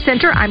 7 Weather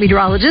Center, I'm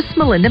meteorologist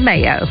Melinda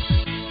Mayo.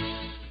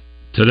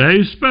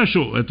 Today's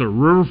special at the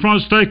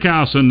Riverfront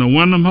Steakhouse in the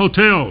Wyndham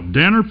Hotel.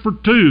 Dinner for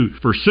two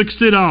for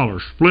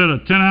 $60. Split a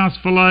 10-ounce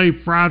filet,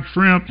 fried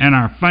shrimp, and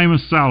our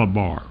famous salad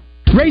bar.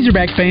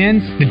 Razorback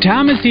fans, the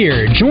time is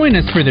here. Join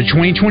us for the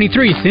 2023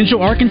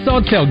 Central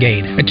Arkansas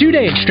Tailgate, a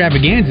 2-day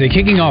extravaganza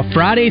kicking off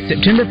Friday,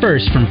 September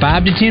 1st from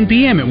 5 to 10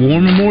 p.m. at War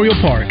Memorial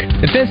Park.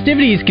 The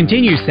festivities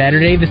continue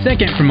Saturday the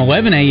 2nd from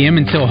 11 a.m.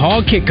 until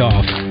hog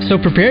kickoff. So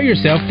prepare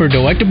yourself for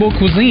delectable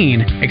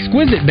cuisine,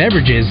 exquisite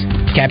beverages,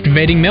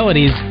 captivating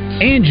melodies,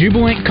 and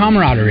jubilant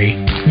camaraderie.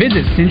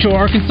 Visit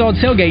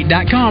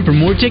CentralArkansasTailgate.com for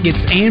more tickets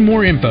and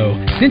more info.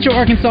 Central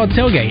Arkansas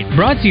Tailgate,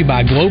 brought to you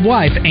by Globe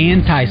Life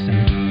and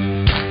Tyson.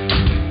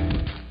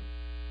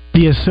 The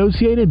The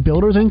Associated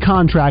Builders and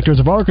Contractors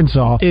of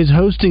Arkansas is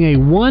hosting a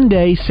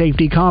one-day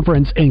safety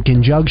conference in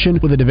conjunction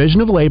with the Division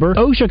of Labor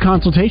OSHA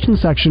consultation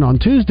section on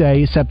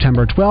Tuesday,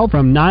 September 12th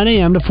from 9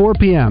 a.m. to 4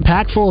 p.m.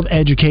 Packed full of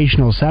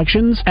educational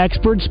sections,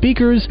 expert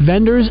speakers,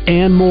 vendors,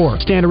 and more.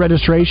 Standard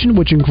registration,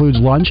 which includes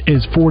lunch,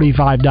 is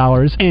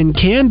 $45 and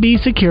can be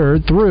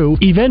secured through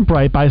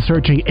Eventbrite by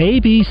searching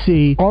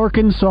ABC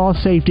Arkansas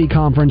Safety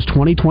Conference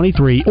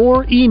 2023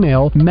 or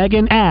email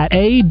Megan at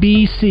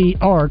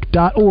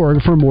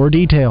abcarc.org for more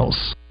details.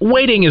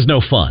 Waiting is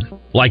no fun.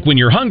 Like when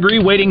you're hungry,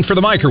 waiting for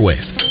the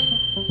microwave.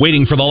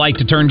 Waiting for the light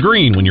to turn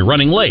green when you're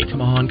running late. Come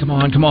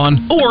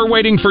on. Or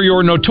waiting for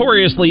your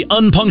notoriously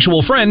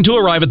unpunctual friend to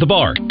arrive at the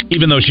bar,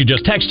 even though she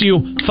just texted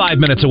you 5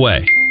 minutes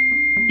away.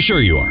 Sure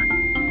you are.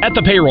 At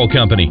the payroll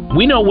company,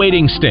 we know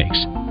waiting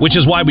stinks, which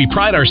is why we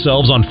pride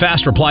ourselves on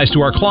fast replies to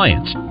our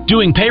clients,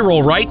 doing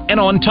payroll right and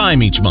on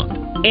time each month,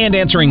 and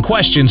answering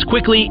questions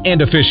quickly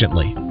and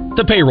efficiently.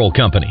 The Payroll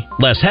Company.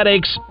 Less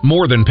headaches,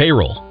 more than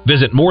payroll.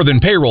 Visit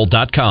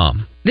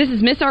morethanpayroll.com. This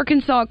is Miss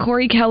Arkansas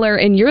Corey Keller,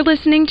 and you're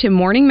listening to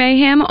Morning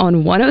Mayhem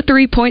on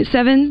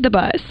 103.7 The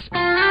Buzz.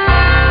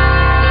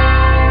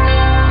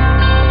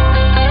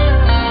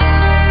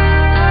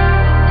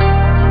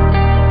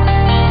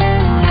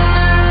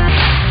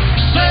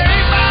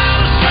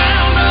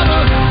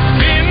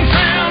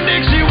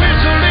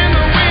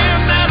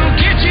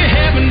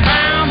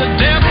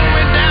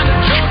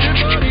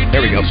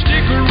 There we go.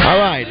 All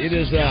right, it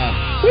is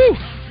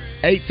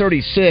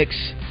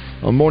 8:36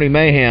 on Morning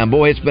Mayhem.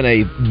 Boy, it's been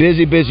a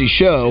busy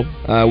show.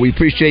 We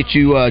appreciate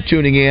you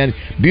tuning in.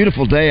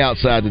 Beautiful day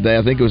outside today.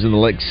 I think it was in the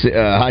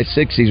high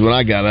 60s when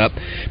I got up.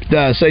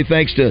 Say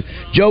thanks to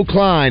Joe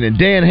Klein and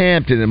Dan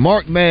Hampton and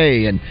Mark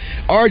May and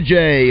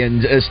RJ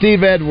and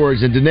Steve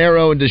Edwards and De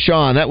Niro and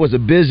Deshaun. That was a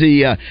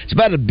busy, it's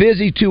about as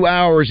busy 2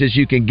 hours as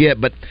you can get.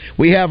 But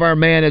we have our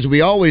man, as we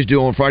always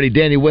do on Friday,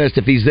 Danny West.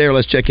 If he's there,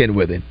 let's check in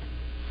with him.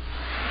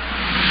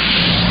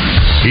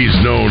 He's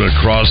known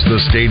across the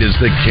state as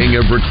the king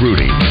of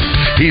recruiting.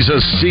 He's a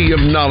sea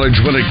of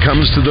knowledge when it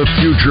comes to the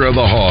future of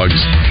the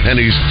Hogs, and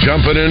he's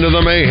jumping into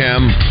the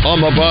mayhem on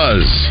the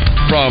Buzz.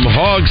 From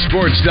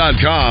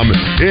hogsports.com,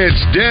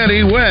 it's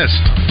Danny West,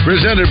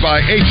 presented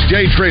by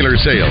HJ Trailer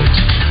Sales.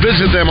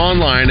 Visit them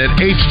online at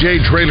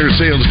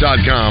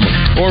hjtrailersales.com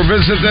or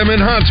visit them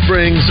in Hot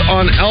Springs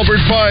on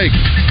Albert Pike.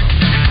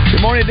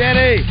 Good morning,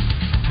 Danny.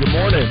 Good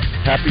morning.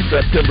 Happy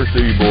September to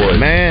you, boys.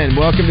 Man,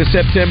 welcome to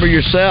September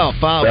yourself.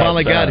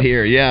 Finally got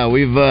here. Yeah,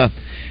 we've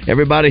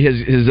everybody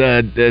has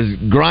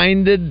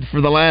grinded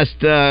for the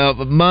last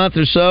month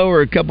or so,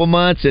 or a couple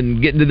months, and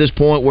getting to this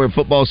point where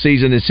football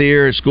season is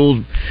here.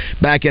 School's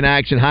back in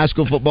action. High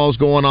school football's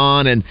going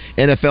on, and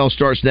NFL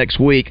starts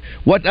next week.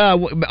 What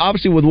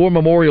obviously with War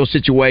Memorial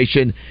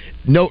situation,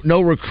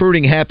 no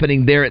recruiting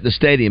happening there at the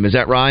stadium. Is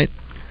that right?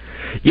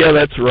 Yeah,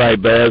 that's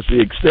right, Baz. The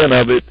extent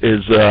of it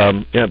is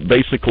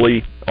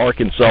basically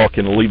Arkansas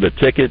can leave a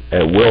ticket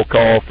at will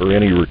call for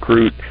any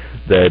recruit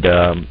that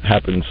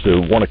happens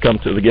to want to come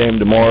to the game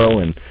tomorrow,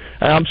 and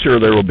I'm sure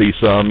there will be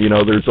some. You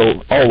know, there's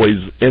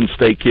always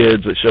in-state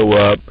kids that show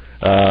up.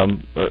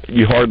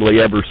 You hardly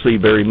ever see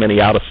very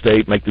many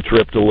out-of-state make the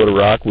trip to Little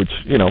Rock, which,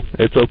 you know,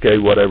 it's okay,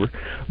 whatever.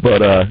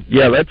 But,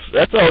 yeah,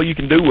 that's all you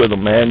can do with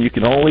them, man. You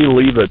can only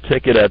leave a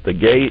ticket at the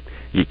gate.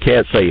 You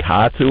can't say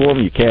hi to them.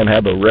 You can't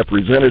have a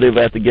representative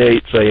at the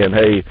gate saying,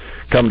 hey,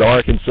 come to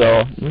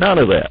Arkansas. None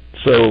of that.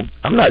 So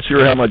I'm not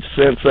sure how much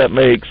sense that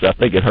makes. I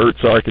think it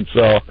hurts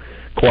Arkansas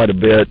quite a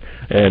bit.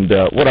 And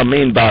what I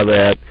mean by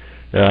that,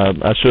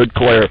 I should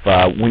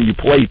clarify, when you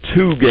play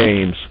 2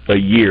 games a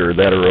year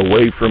that are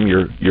away from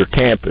your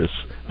campus,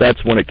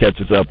 that's when it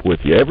catches up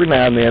with you. Every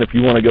now and then, if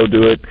you want to go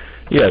do it,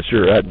 yeah,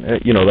 sure,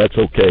 that's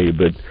okay.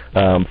 But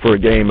for a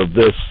game of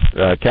this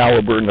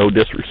caliber, no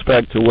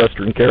disrespect to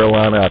Western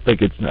Carolina, I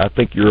think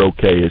you're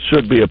okay. It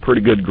should be a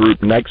pretty good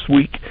group next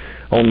week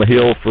on the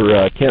hill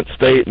for Kent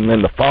State, and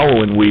then the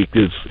following week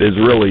is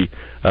really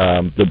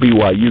the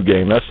BYU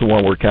game. That's the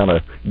one we're kind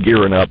of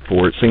gearing up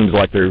for. It seems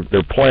like they're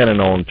planning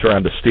on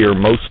trying to steer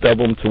most of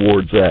them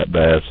towards that,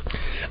 Baz.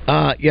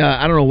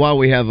 Yeah, I don't know why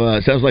we have.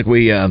 Sounds like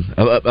we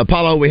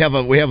Apollo. We have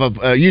a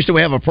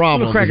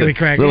problem. Little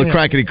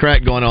crackety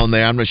crack going on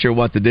there. I'm not sure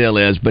what the deal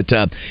is, but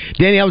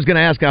Danny, I was going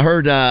to ask.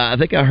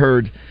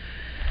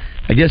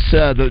 I guess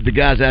the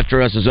guys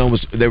after us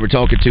they were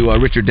talking to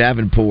Richard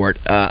Davenport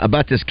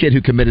about this kid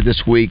who committed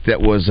this week.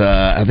 That was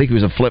I think he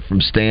was a flip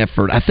from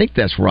Stanford. I think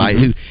that's right.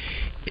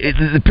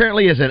 Mm-hmm.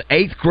 Apparently, as an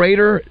 8th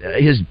grader,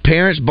 his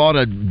parents bought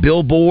a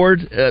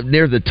billboard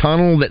near the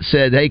tunnel that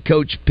said, "Hey,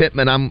 Coach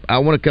Pittman, I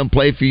want to come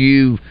play for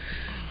you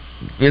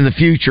in the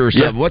future." Or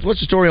something. Yeah. What's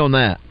the story on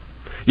that?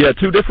 Yeah,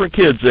 2 different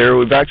kids there.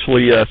 We've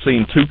actually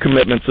seen 2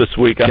 commitments this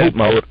week. I hope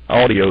my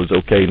audio is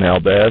okay now,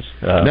 Baz.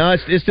 No,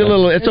 it's still a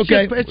little. It's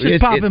okay. It's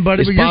just popping,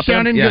 buddy. But you're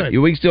sounding good.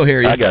 We can still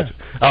hear you. I got you.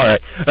 All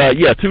right.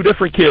 2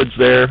 different kids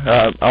there.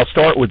 I'll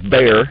start with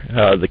Bear,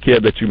 the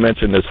kid that you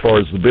mentioned as far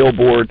as the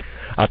billboard.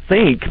 I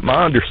think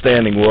my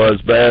understanding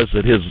was, Baz,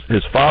 that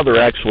his father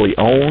actually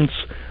owns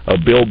a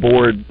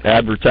billboard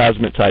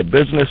advertisement type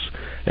business,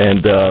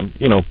 And,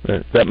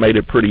 that made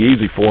it pretty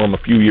easy for him a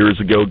few years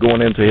ago.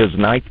 Going into his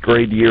 9th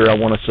grade year, I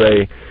want to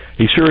say,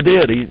 he sure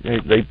did.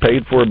 They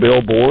paid for a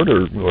billboard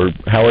or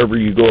however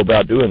you go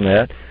about doing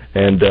that,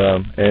 and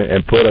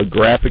put a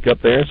graphic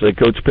up there and said,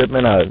 Coach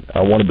Pittman,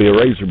 I want to be a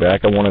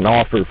Razorback. I want an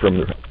offer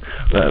from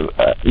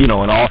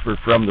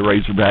the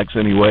Razorbacks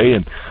anyway.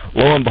 And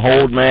lo and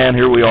behold, man,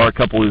 here we are a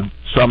couple of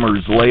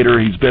summers later.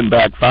 He's been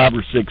back 5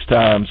 or 6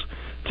 times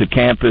to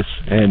campus,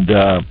 and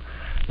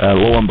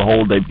lo and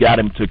behold, they've got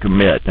him to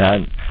commit.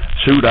 I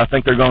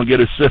think they're going to get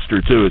his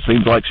sister, too. It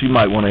seems like she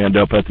might want to end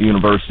up at the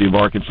University of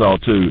Arkansas,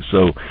 too.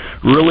 So,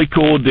 really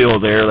cool deal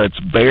there. That's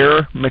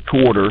Bear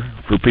McWhorter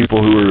for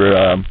people who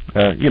are,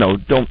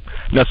 don't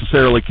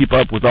necessarily keep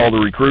up with all the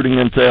recruiting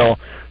intel.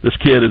 This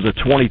kid is a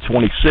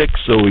 2026,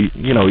 so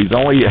he's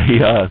only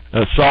a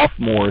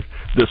sophomore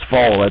this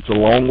fall. That's a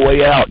long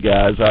way out,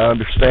 guys. I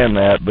understand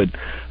that, but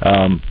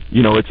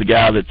it's a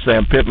guy that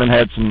Sam Pittman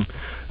had some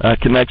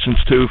connections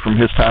to from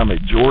his time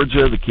at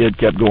Georgia. The kid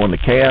kept going to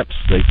camps.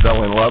 They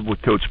fell in love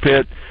with Coach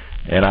Pitt,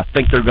 and I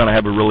think they're going to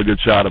have a really good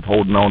shot of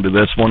holding on to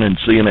this one and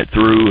seeing it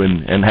through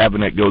and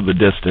having it go the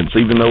distance,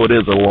 even though it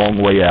is a long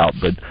way out.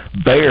 But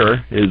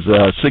Bear is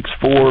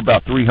 6'4",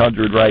 about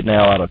 300 right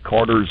now, out of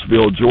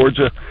Cartersville,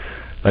 Georgia.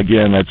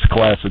 Again, that's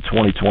class of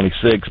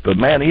 2026. But,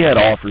 man, he had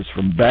offers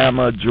from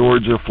Bama,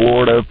 Georgia,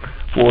 Florida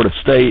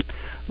State,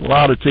 a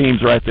lot of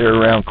teams right there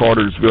around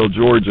Cartersville,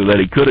 Georgia that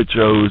he could have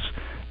chose.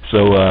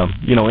 So,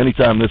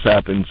 anytime this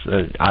happens,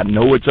 I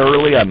know it's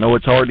early. I know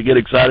it's hard to get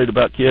excited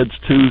about kids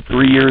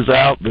 2-3 years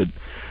out, but,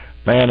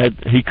 man,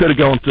 he could have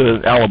gone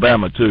to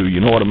Alabama, too.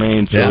 You know what I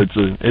mean? So yeah.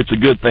 It's a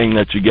good thing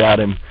that you got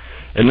him.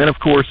 And then, of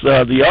course,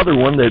 the other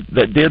one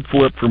that did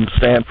flip from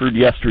Stanford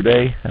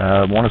yesterday,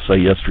 I want to say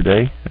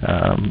yesterday,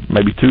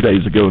 maybe 2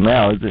 days ago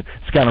now,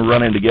 it's kind of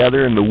running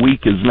together, and the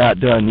week is not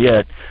done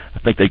yet. I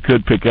think they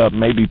could pick up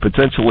maybe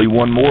potentially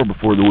one more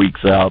before the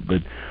week's out,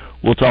 but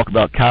we'll talk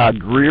about Kai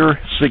Greer,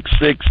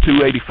 6'6",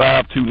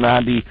 285,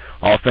 290,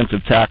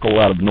 offensive tackle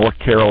out of North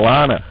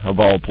Carolina, of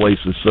all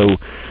places. So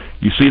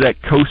you see that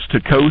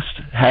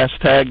coast-to-coast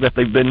hashtag that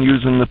they've been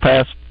using the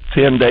past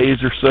 10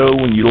 days or so.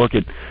 When you look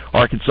at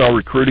Arkansas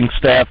recruiting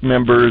staff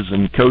members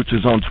and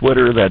coaches on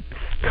Twitter, that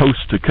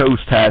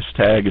coast-to-coast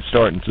hashtag is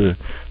starting to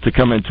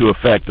come into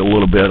effect a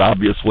little bit.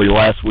 Obviously,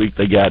 last week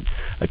they got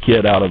a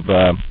kid out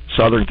of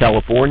Southern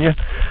California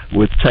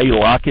with Tay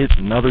Lockett,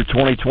 another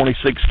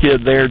 2026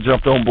 kid there,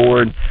 jumped on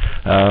board.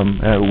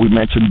 We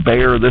mentioned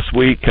Bear this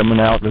week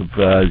coming out of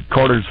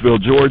Cartersville,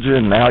 Georgia,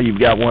 and now you've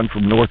got one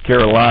from North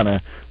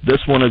Carolina.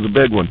 This one is a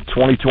big one,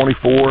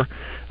 2024.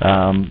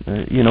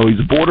 He's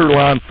a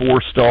borderline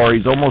 4-star.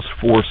 He's almost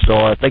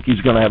 4-star. I think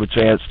he's going to have a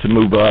chance to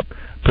move up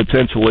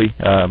potentially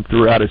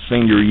throughout his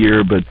senior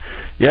year. But,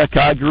 yeah,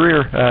 Kai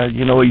Greer,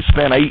 he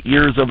spent 8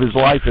 years of his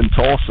life in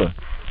Tulsa.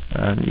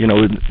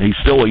 He's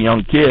still a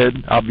young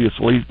kid,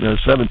 obviously,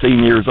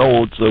 17 years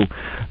old, so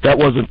that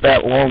wasn't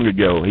that long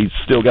ago. He's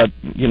still got,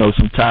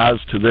 some ties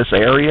to this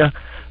area.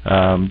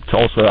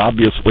 Tulsa,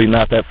 obviously,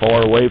 not that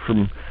far away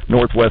from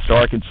Northwest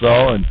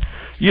Arkansas, and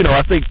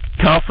I think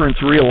conference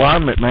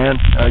realignment, man.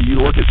 You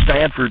look at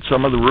Stanford,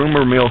 some of the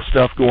rumor mill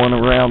stuff going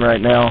around right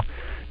now.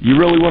 You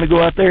really want to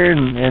go out there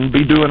and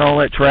be doing all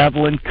that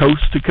traveling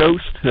coast to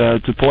coast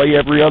to play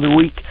every other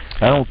week?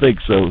 I don't think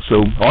so.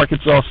 So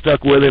Arkansas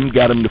stuck with him,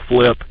 got him to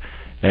flip,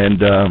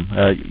 and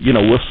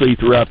we'll see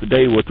throughout the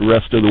day what the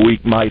rest of the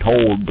week might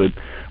hold. But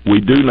we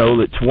do know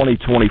that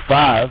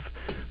 2025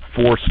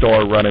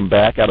 4-star running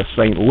back out of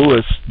St.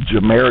 Louis,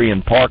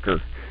 Jamarian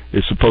Parker,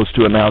 is supposed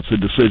to announce a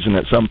decision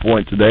at some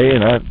point today,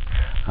 and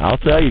I'll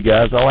tell you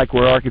guys, I like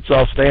where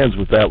Arkansas stands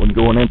with that one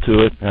going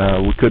into it.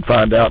 We could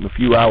find out in a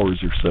few hours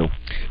or so.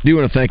 Do you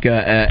want to thank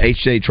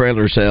HJ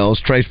Trailer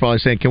Sales? Trey's probably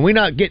saying, can we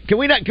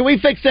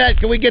fix that?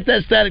 Can we get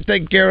that static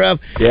taken care of?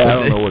 Yeah, I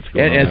don't know what's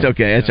going on. It's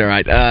okay. It's all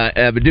right.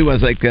 But do want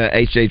to thank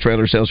HJ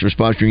Trailer Sales for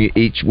sponsoring you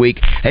each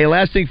week. Hey,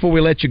 last thing before we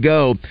let you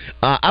go,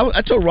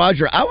 I told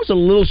Roger I was a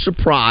little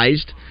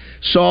surprised.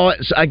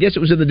 I guess it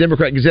was in the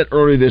Democrat Gazette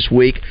earlier this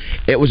week.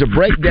 It was a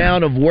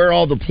breakdown of where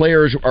all the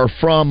players are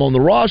from on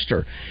the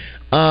roster.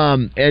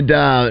 Did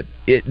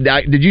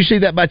you see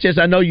that by chance?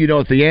 I know you know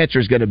what the answer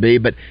is going to be,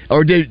 but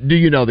do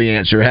you know the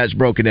answer? Has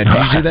broken in? Did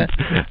you see that?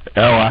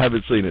 Oh, I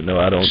haven't seen it. No,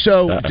 I don't.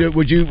 So,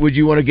 would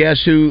you want to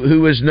guess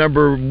who is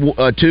number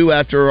 2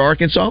 after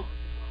Arkansas?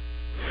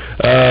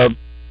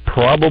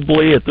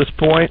 Probably at this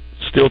point,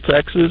 still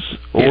Texas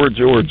or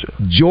Georgia.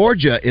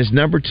 Georgia is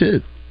number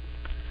 2.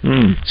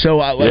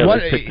 So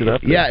they picked it up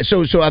there.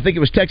 So I think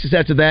it was Texas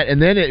after that,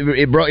 and then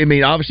it broke. I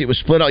mean, obviously it was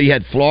split out. You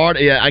had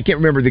Florida. I can't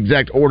remember the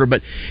exact order,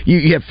 but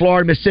you had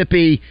Florida,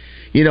 Mississippi,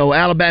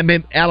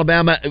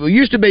 Alabama. It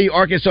used to be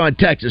Arkansas and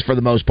Texas for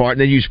the most part,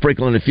 and then you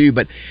sprinkle in a few.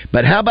 But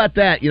how about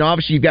that?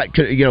 Obviously you've got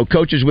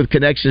coaches with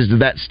connections to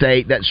that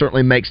state. That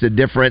certainly makes the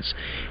difference.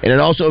 And then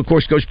also, of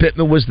course, Coach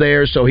Pittman was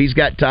there, so he's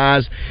got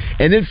ties.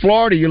 And then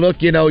Florida, you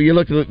look at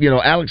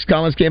Alex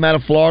Collins came out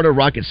of Florida,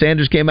 Rocket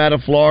Sanders came out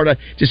of Florida.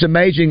 Just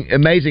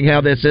amazing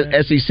how this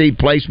SEC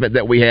placement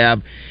that we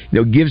have,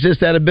 gives us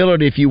that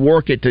ability, if you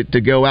work it,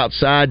 to go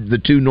outside the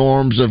two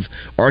norms of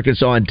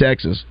Arkansas and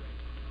Texas.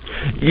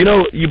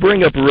 You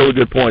bring up a really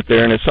good point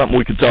there, and it's something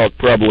we could talk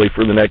probably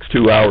for the next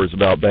 2 hours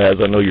about, Baz.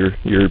 I know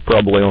you're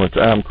probably on a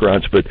time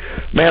crunch, but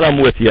man,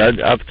 I'm with you.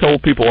 I've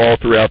told people all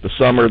throughout the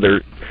summer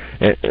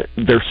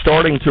they're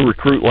starting to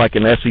recruit like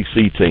an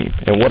SEC team,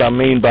 and what I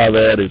mean by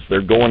that is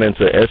they're going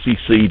into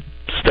SEC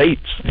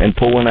states and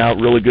pulling out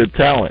really good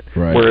talent,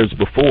 right. Whereas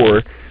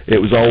before it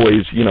was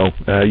always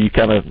you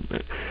kind of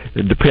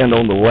depend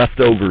on the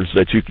leftovers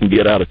that you can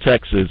get out of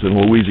Texas and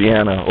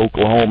Louisiana,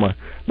 Oklahoma.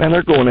 Man,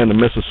 they're going into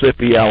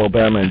Mississippi,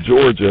 Alabama, and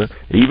Georgia,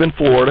 even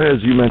Florida,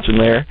 as you mentioned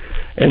there,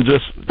 and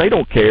just they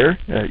don't care.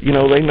 They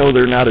know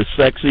they're not as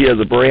sexy as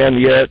a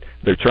brand yet.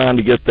 They're trying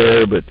to get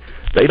there, but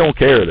they don't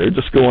care. They're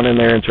just going in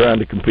there and trying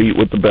to compete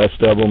with the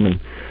best of them. And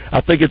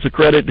I think it's a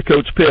credit to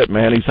Coach Pitt,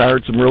 man. He's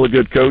hired some really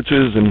good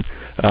coaches, and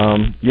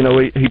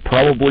he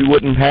probably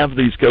wouldn't have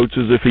these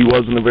coaches if he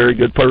wasn't a very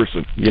good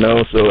person.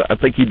 So I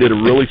think he did a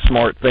really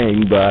smart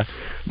thing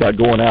by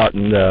going out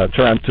and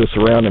trying to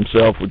surround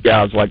himself with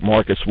guys like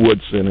Marcus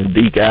Woodson and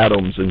Deke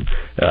Adams and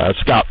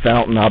Scott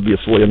Fountain,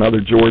 obviously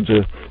another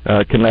Georgia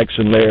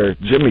connection there.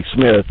 Jimmy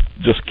Smith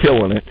just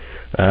killing it.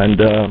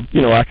 And,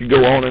 I could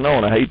go on and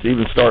on. I hate to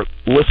even start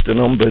listing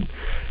them, but,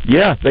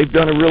 yeah, they've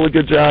done a really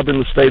good job in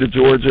the state of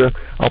Georgia.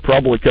 I'll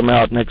probably come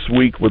out next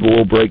week with a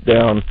little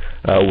breakdown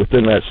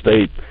within that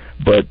state.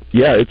 But,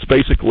 yeah, it's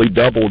basically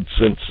doubled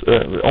since,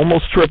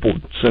 almost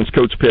tripled since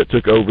Coach Pitt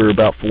took over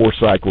about 4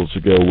 cycles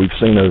ago. We've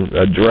seen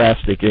a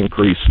drastic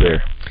increase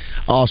there.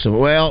 Awesome.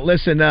 Well,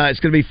 listen, it's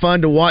going to be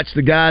fun to watch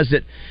the guys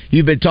that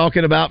you've been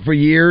talking about for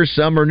years.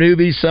 Some are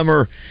newbies, some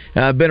are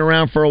been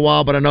around for a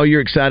while, but I know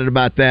you're excited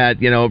about that.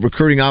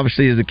 Recruiting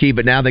obviously is the key,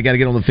 but now they got to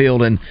get on the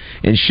field and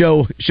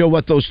show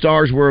what those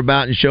stars were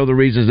about and show the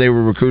reasons they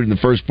were recruited in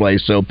the first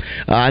place. So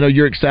I know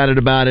you're excited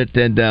about it,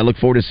 and look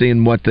forward to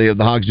seeing what the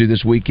Hogs do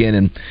this weekend.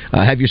 And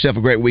have yourself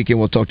a great weekend.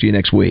 We'll talk to you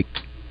next week.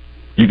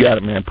 You got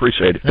it, man.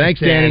 Appreciate it. Thanks,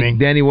 Danny.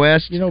 Danny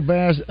West.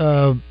 Baz,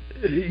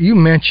 you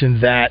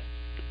mentioned that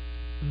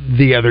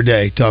the other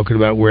day, talking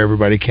about where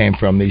everybody came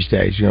from these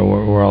days,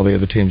 where all the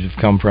other teams have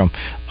come from,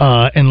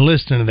 and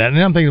listening to that. And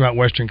then I'm thinking about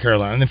Western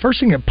Carolina. And the first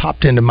thing that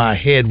popped into my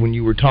head when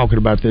you were talking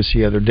about this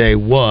the other day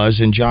was,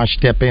 and Josh,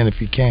 step in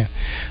if you can,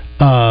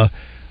 I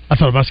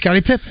thought about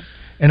Scottie Pippen,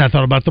 and I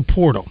thought about the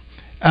portal.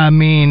 I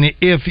mean,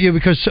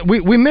 because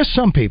we miss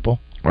some people.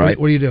 Right.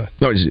 What are you doing?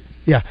 No,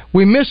 yeah,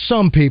 we miss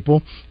some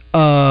people.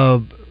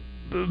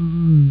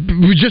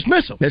 We just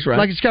miss them. That's right.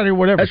 Like Scotty or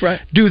whatever. That's right.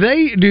 Do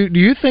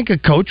you think a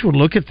coach would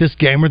look at this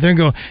game and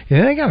go,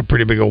 yeah, they got a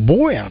pretty big old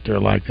boy out there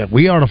like that.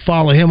 We ought to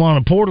follow him on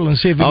a portal and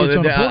see if he gets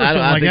on a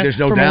portal. I think there's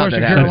no doubt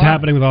that that's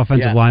happening with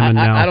offensive linemen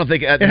now. I don't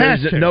think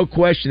there's no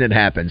question it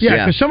happens.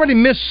 Yeah, because somebody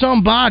missed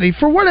somebody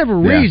for whatever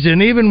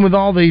reason, even with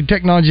all the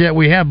technology that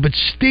we have. But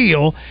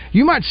still,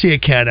 you might see a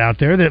cat out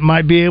there that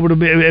might be able to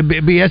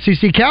be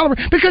SEC caliber,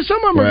 because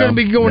some of them are going to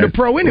be going to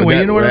pro anyway.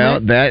 You know what I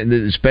mean? That,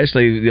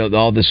 especially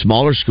all the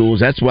smaller schools.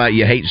 That's why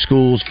you hate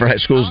schools,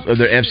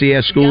 the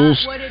FCS schools.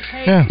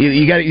 Yeah.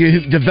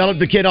 You develop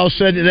the kid all of a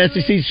sudden in the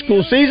SEC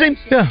school season.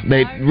 Yeah,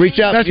 they reach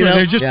out. That's right.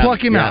 They just pluck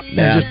him out.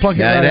 They just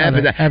pluck him out.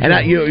 It happens.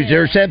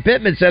 And Sam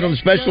Pittman said on the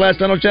special last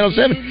night on Channel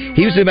 7,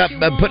 he was about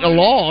putting a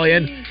law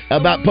in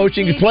about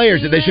poaching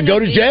players that they should go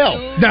to jail.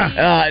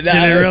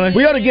 Really?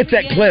 We ought to get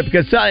that clip,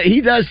 because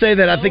he does say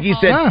that. I think he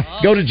said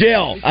go to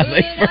jail. I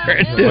think.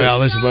 Well,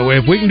 listen,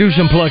 if we can do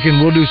some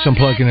plucking, we'll do some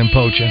plucking and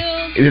poaching.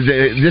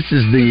 This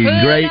is the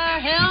great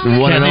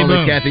one and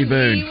only Kathy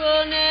Boone.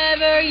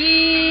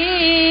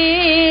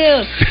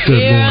 Good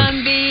Lord.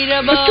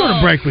 Let's go to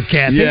break with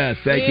Kathy. Yes,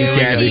 thank you,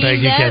 Kathy.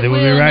 Thank you, Kathy.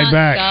 We'll be right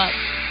back.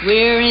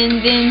 We're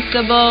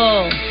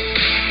invincible.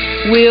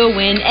 We'll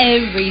win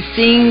every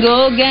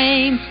single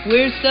game.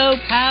 We're so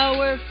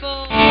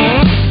powerful.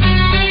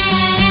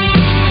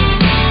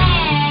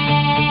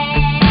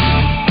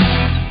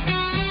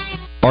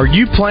 Are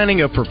you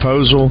planning a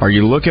proposal? Are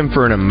you looking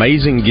for an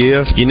amazing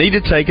gift? You need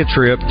to take a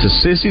trip to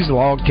Sissy's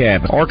Log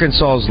Cabin,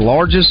 Arkansas's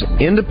largest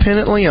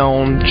independently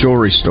owned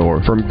jewelry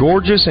store. From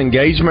gorgeous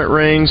engagement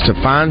rings to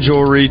fine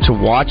jewelry to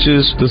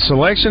watches, the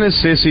selection at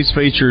Sissy's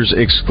features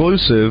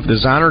exclusive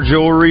designer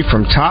jewelry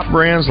from top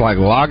brands like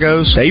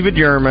Lagos, David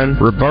Yurman,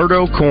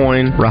 Roberto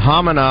Coin,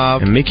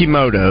 Rahamanov, and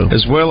Mikimoto,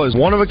 as well as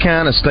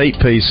one-of-a-kind estate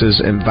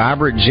pieces and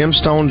vibrant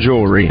gemstone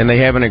jewelry. And they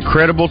have an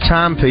incredible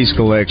timepiece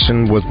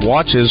collection with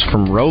watches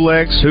from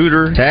Rolex, Timex,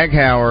 Hooter, Tag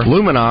Heuer,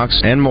 Luminox,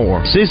 and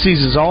more.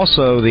 Sissy's is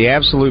also the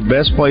absolute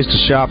best place to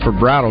shop for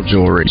bridal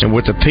jewelry. And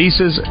with the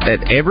pieces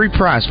at every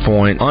price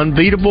point,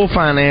 unbeatable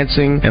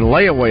financing, and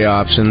layaway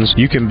options,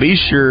 you can be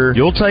sure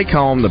you'll take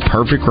home the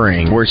perfect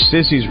ring. Where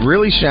Sissy's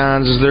really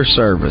shines is their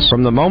service.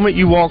 From the moment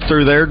you walk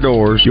through their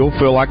doors, you'll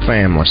feel like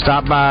family.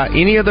 Stop by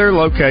any of their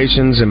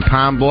locations in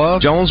Pine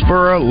Bluff,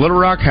 Jonesboro, Little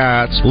Rock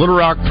Heights, Little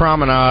Rock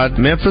Promenade,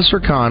 Memphis, or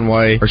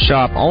Conway, or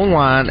shop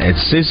online at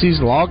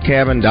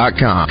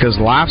sissyslogcabin.com, because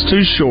life's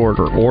too short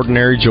for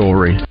ordinary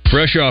jewelry.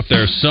 Fresh off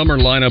their summer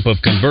lineup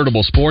of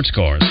convertible sports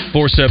cars,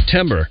 for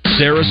September,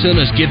 Saracen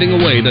is giving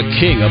away the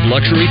king of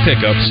luxury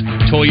pickups,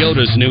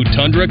 Toyota's new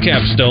Tundra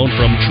Capstone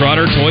from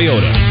Trotter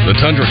Toyota. The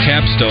Tundra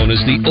Capstone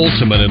is the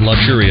ultimate in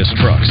luxurious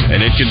trucks,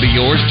 and it can be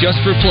yours just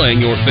for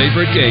playing your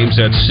favorite games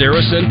at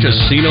Saracen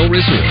Casino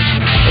Resort.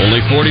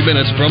 Only 40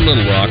 minutes from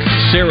Little Rock,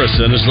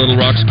 Saracen is Little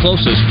Rock's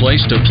closest place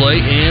to play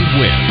and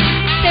win.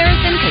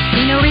 Saracen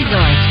Casino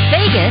Resort,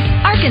 Vegas,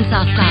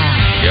 Arkansas style.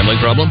 Gambling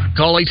problem?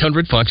 Call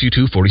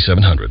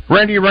 800-522-4700.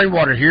 Randy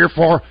Rainwater here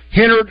for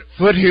Hennard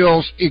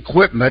Foothills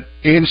Equipment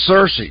in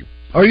Searcy.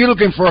 Are you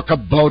looking for a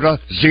Kubota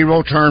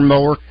zero-turn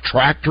mower,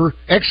 tractor,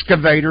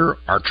 excavator,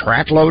 or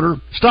track loader?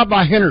 Stop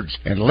by Hennard's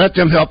and let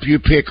them help you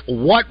pick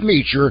what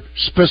meets your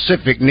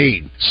specific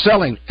need.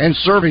 Selling and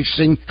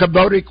servicing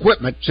Kubota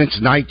equipment since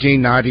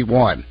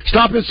 1991.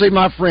 Stop and see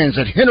my friends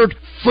at Hennard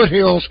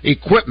Foothills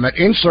Equipment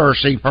in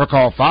Searcy or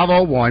call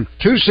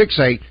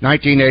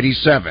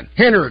 501-268-1987.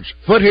 Hennard's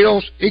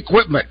Foothills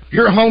Equipment,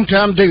 your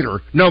hometown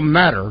dealer, no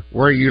matter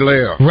where you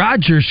live.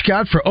 Roger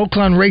Scott for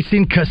Oakland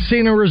Racing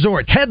Casino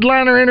Resort.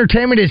 Headliner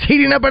Entertainment is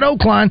heating up at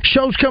Oakland.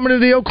 Shows coming to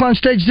the Oakland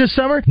stage this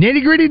summer.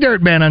 Nitty Gritty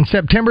Dirt Band on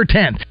September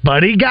 10th.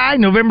 Buddy Guy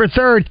November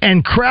 3rd.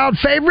 And crowd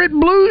favorite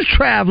Blues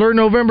Traveler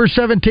November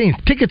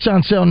 17th. Tickets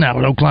on sale now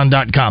at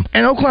Oakland.com.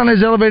 And Oakland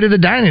has elevated the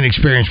dining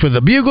experience with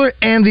the Bugler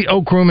and the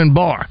Oak Room and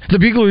Bar. The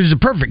Bugler is the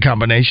perfect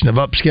combination of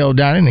upscale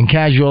dining and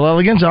casual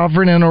elegance,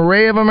 offering an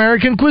array of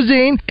American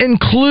cuisine,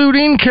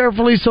 including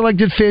carefully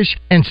selected fish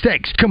and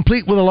steaks,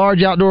 complete with a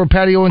large outdoor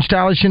patio and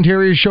stylish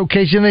interior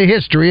showcasing the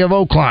history of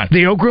Oakland.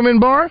 The Oak Room and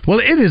Bar? Well,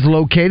 it is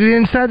located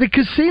inside the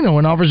casino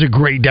and offers a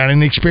great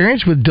dining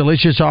experience with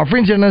delicious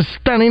offerings and a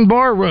stunning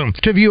bar room.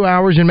 To view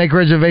hours and make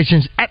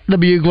reservations at the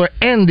Bugler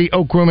and the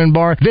Oak Room and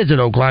Bar, visit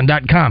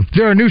Oakland.com.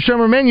 There are new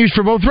summer menus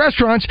for both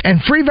restaurants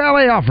and free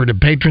valet offer to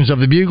patrons of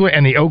the Bugler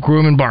and the Oak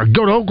Room and Bar.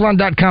 Go to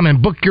Oakland.com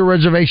and book your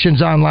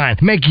reservations online.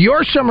 Make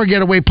your summer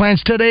getaway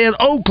plans today at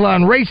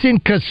Oakland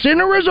Racing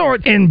Casino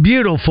Resort in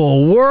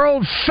beautiful,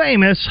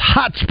 world-famous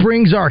Hot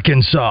Springs,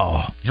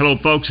 Arkansas. Hello,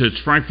 folks.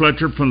 It's Frank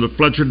Fletcher from the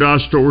Fletcher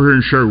Dodge store here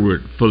in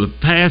Sherwood. For the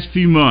past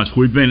few months,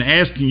 we've been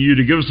asking you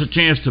to give us a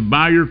chance to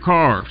buy your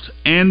cars,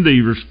 and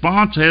the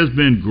response has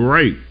been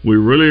great. We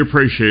really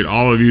appreciate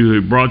all of you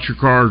who brought your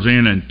cars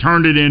in and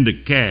turned it into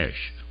cash.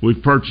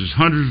 We've purchased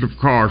hundreds of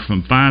cars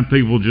from fine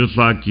people just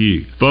like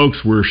you.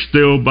 Folks, we're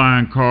still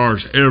buying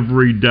cars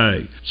every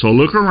day. So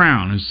look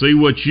around and see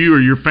what you or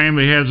your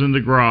family has in the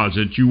garage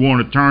that you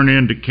want to turn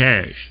into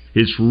cash.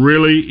 It's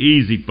really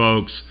easy,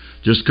 folks.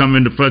 Just come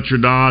into Fletcher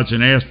Dodge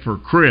and ask for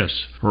Chris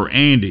or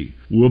Andy.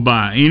 We'll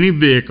buy any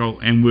vehicle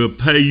and we'll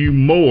pay you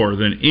more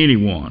than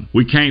anyone.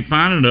 We can't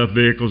find enough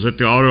vehicles at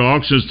the auto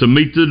auctions to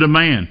meet the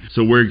demand,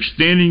 so we're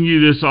extending you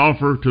this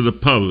offer to the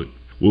public.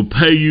 We'll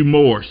pay you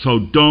more, so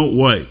don't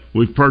wait.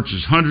 We've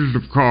purchased hundreds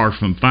of cars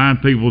from fine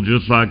people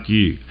just like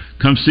you.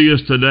 Come see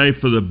us today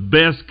for the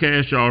best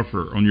cash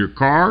offer on your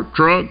car,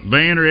 truck,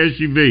 van, or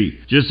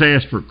SUV. Just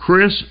ask for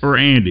Chris or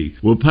Andy.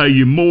 We'll pay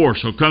you more,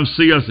 so come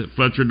see us at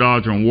Fletcher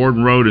Dodge on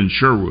Warden Road in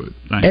Sherwood.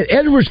 Thanks. At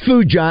Edwards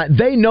Food Giant,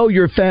 they know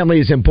your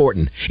family is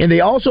important, and they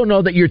also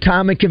know that your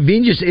time and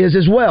convenience is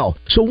as well.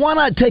 So why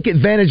not take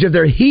advantage of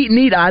their heat and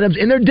eat items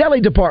in their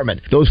deli department?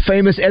 Those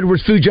famous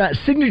Edwards Food Giant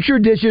signature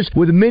dishes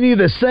with many of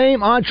the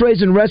same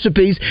entrees and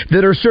recipes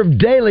that are served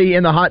daily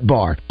in the hot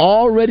bar,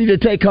 all ready to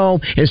take home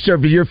and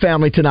serve to your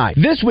family tonight.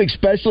 This week's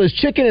special is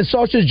chicken and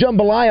sausage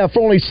jambalaya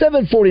for only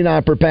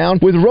 $7.49 per pound,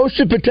 with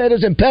roasted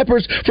potatoes and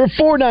peppers for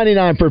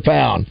 $4.99 per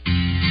pound.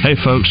 Hey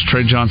folks,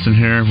 Trey Johnson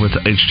here with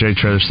HJ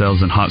Trailer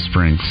Sales in Hot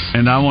Springs.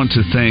 And I want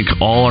to thank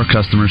all our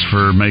customers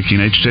for making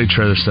HJ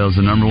Trailer Sales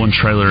the #1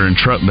 trailer and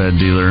truck bed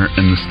dealer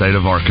in the state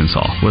of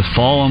Arkansas. With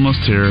fall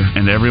almost here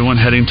and everyone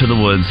heading to the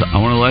woods, I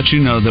want to let you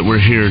know that we're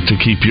here to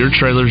keep your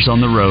trailers on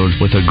the road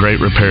with a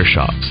great repair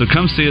shop. So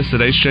come see us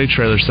at HJ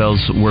Trailer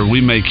Sales, where we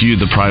make you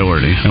the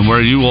priority and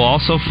where you will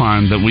also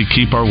find that we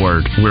keep our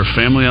word. We're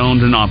family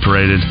owned and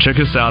operated. Check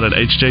us out at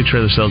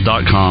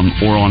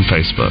hjtrailersales.com or on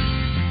Facebook.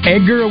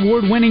 Edgar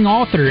Award-winning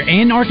author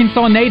and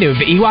Arkansas native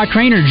Eli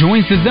Craner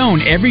joins the Zone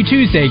every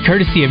Tuesday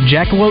courtesy of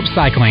Jackalope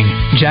Cycling.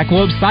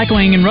 Jackalope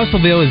Cycling in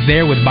Russellville is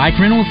there with bike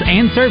rentals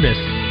and service,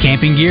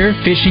 camping gear,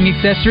 fishing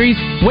accessories,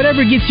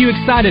 whatever gets you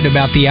excited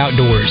about the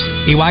outdoors.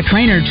 Eli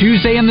Craner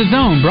Tuesday in the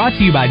Zone, brought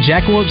to you by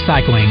Jackalope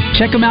Cycling.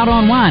 Check them out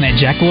online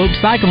at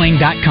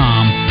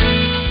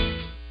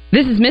jackalopecycling.com.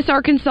 This is Miss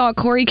Arkansas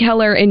Corey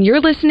Keller, and you're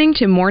listening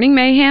to Morning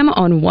Mayhem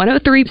on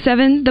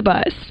 103.7 The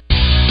Buzz.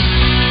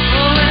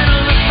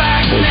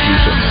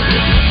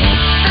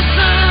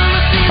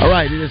 All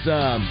right, it is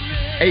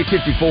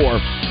 8:54.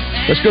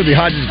 Let's go to the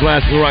Hodges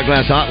Glass Little Rock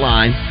Glass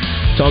Hotline.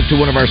 Talk to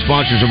one of our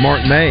sponsors of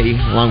Mark May,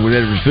 along with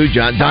Edwards Food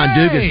Giant, Don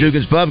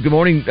Dugan's Pub. Good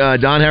morning,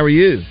 Don. How are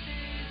you?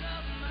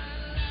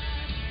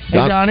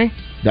 Hey, Donnie.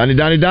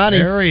 Donnie.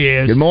 There he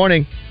is. Good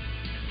morning.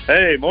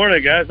 Hey,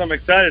 morning, guys. I'm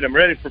excited. I'm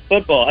ready for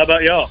football. How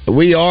about y'all?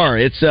 We are.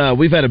 It's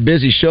we've had a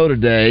busy show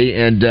today,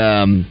 and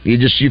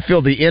you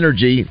feel the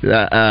energy.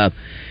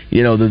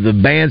 The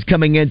band's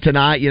coming in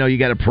tonight. You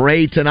got a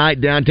parade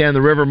tonight downtown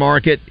the River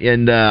Market,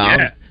 and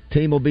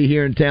team will be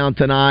here in town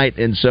tonight.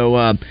 And so,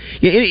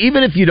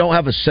 even if you don't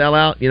have a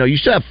sellout, you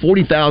still have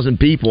 40,000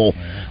 people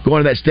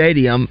going to that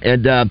stadium,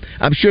 and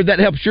I'm sure that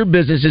helps your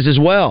businesses as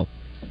well.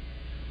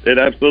 It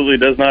absolutely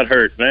does not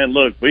hurt, man.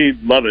 Look, we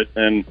love it,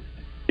 and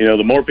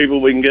the more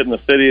people we can get in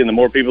the city and the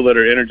more people that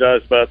are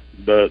energized about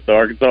the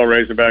Arkansas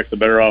Razorbacks, the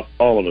better off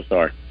all of us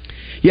are.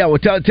 Yeah, well,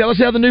 tell us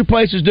how the new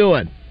place is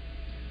doing.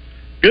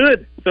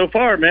 Good so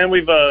far, man.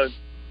 We've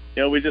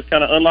we just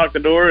kind of unlocked the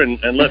door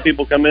and let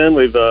people come in.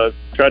 We've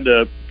tried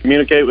to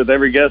communicate with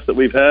every guest that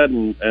we've had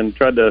and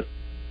tried to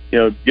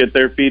get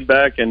their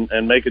feedback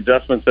and make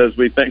adjustments as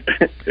we think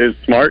is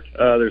smart.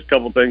 There's a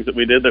couple things that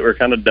we did that were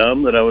kind of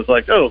dumb that I was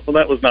like, oh, well,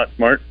 that was not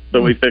smart,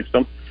 so we fixed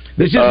them.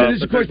 There's a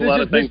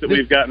lot of things that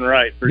we've gotten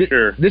right, for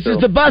sure. This is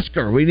the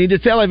Busker. We need to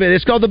tell everybody.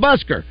 It's called the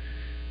Busker.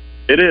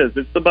 It is.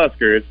 It's the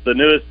Busker. It's the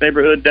newest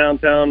neighborhood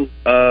downtown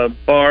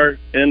bar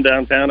in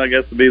downtown, I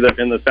guess, to be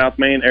in the South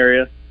Main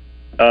area.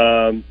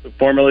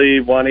 Formerly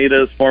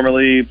Juanita's,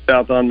 formerly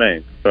South on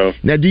Main. So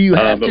now, do you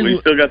have but we've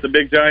still got the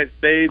big giant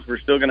stage. We're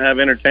still going to have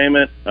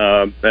entertainment,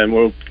 and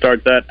we'll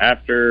start that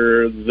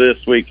after this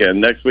weekend.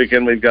 Next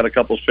weekend, we've got a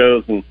couple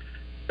shows and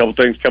couple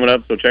things coming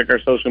up, so check our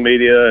social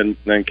media and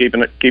then keep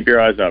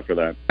your eyes out for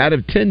that. Out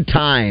of 10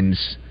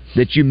 times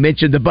that you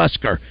mentioned the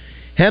Busker,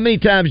 how many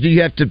times do you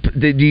have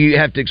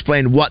to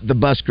explain what the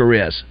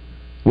Busker is?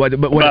 What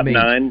About it means?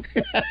 9.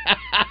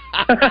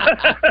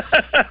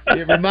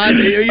 It reminds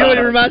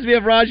me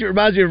of Roger. It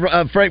reminds me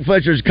of Frank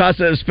Fletcher's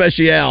Casa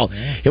Especial.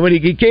 And when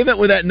he came up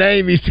with that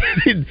name,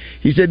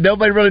 he said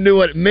nobody really knew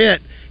what it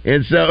meant,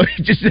 and so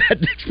he just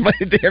had to explain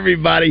it to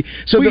everybody.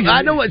 So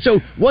I know what. So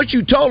once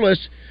you told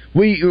us.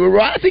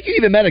 I think you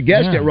even met a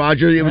guest at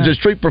Roger. It was a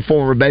street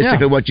performer,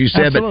 basically, what you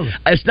said. Absolutely.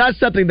 But it's not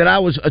something that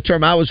a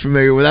term I was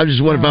familiar with. I was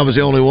just wondering if I was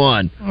the only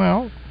one.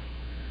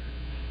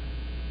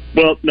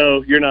 Well,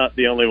 no, you're not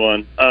the only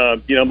one.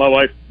 My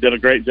wife did a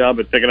great job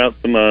at picking out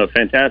some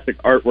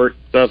fantastic artwork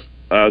stuff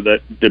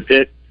that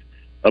depicts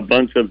a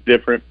bunch of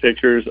different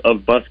pictures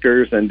of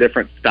buskers and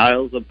different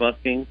styles of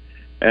busking.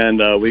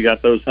 And we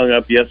got those hung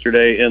up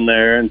yesterday in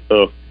there. And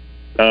so,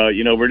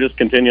 we're just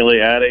continually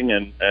adding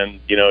and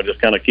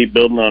just kind of keep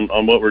building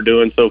on what we're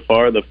doing so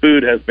far. The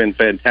food has been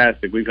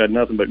fantastic. We've had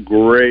nothing but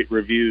great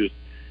reviews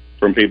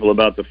from people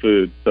about the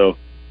food. So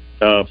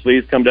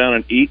please come down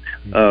and eat.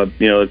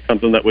 It's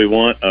something that we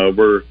want.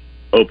 We're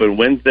open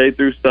Wednesday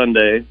through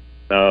Sunday.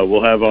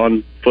 We'll have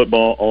on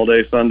football all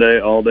day Sunday,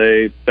 all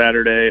day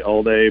Saturday,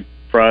 all day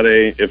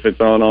Friday if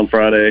it's on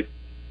Friday.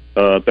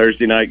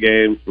 Thursday night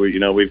games.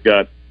 We've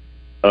got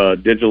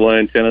digital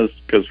antennas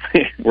because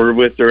we're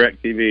with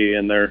DirecTV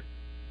and they're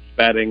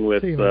spatting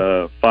with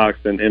Fox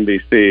and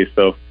NBC,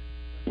 so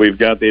we've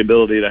got the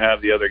ability to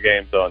have the other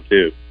games on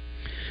too.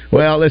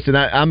 Well, listen,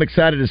 I'm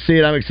excited to see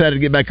it. I'm excited to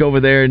get back over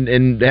there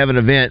and have an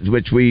event,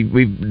 which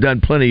we've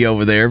done plenty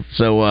over there,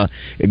 so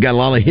it got a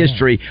lot of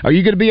history. Are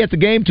you going to be at the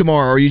game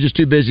tomorrow, or are you just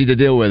too busy to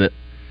deal with it?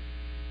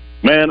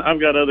 Man, I've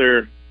got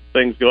other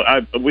things going.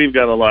 We've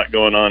got a lot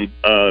going on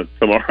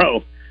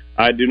tomorrow.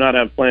 I do not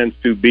have plans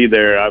to be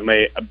there. I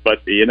may,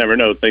 but you never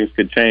know. Things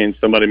could change.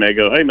 Somebody may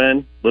go, "Hey,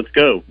 man, let's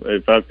go."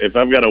 If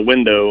I've got a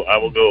window, I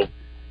will go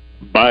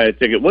buy a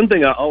ticket. One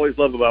thing I always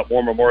love about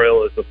War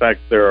Memorial is the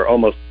fact there are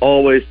almost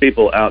always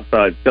people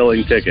outside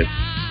selling tickets.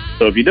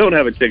 So if you don't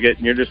have a ticket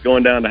and you're just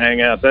going down to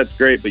hang out, that's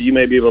great. But you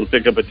may be able to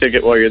pick up a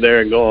ticket while you're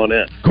there and go on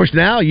in. Of course,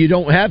 now you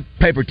don't have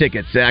paper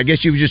tickets. I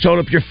guess you just hold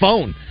up your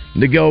phone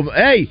to go,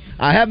 "Hey,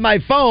 I have my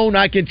phone.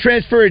 I can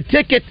transfer a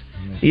ticket."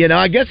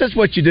 I guess that's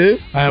what you do,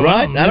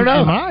 right? I don't know.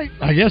 You might.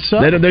 I guess so.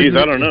 I don't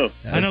know.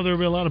 I know there'll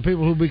be a lot of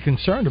people who'll be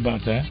concerned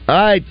about that. All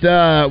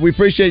right. We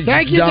appreciate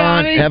Thank you, Don.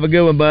 Donnie. Have a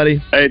good one, buddy.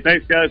 Hey,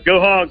 thanks, guys. Go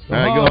Hogs. All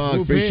right, go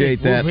Hogs.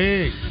 Appreciate that.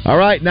 Big. All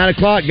right, 9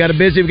 o'clock. Got a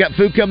busy. We got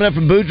food coming up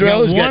from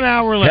Boudreaux's. 1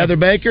 hour left. Heather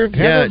Baker.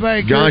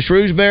 Baker. John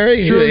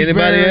Shrewsbury.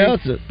 Anybody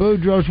else?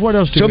 Boudreaux's. What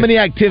else? So many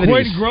activities.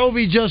 Quinn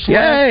Grovey just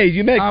left. Hey,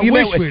 you met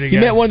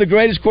one of the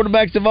greatest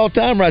quarterbacks of all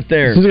time right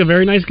there. He's a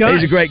very nice guy.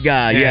 He's a great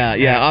guy.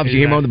 Yeah.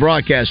 Obviously, him on the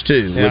broadcast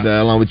too,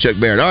 along with Chuck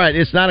Barrett. All right,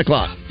 it's 9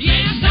 o'clock.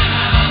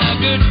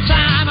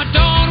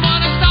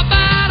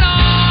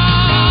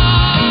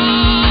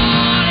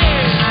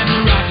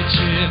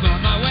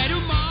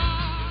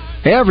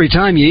 Every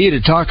time you eat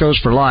at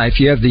Tacos for Life,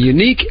 you have the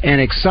unique and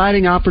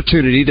exciting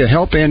opportunity to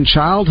help end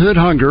childhood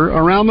hunger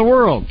around the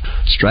world.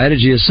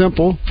 Strategy is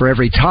simple. For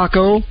every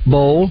taco,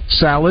 bowl,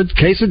 salad,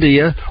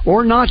 quesadilla,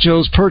 or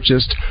nachos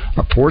purchased,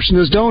 a portion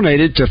is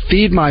donated to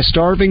Feed My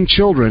Starving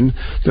Children,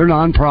 their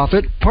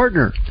nonprofit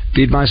partner.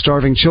 Feed My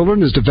Starving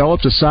Children has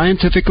developed a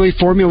scientifically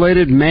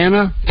formulated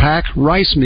manna pack rice meal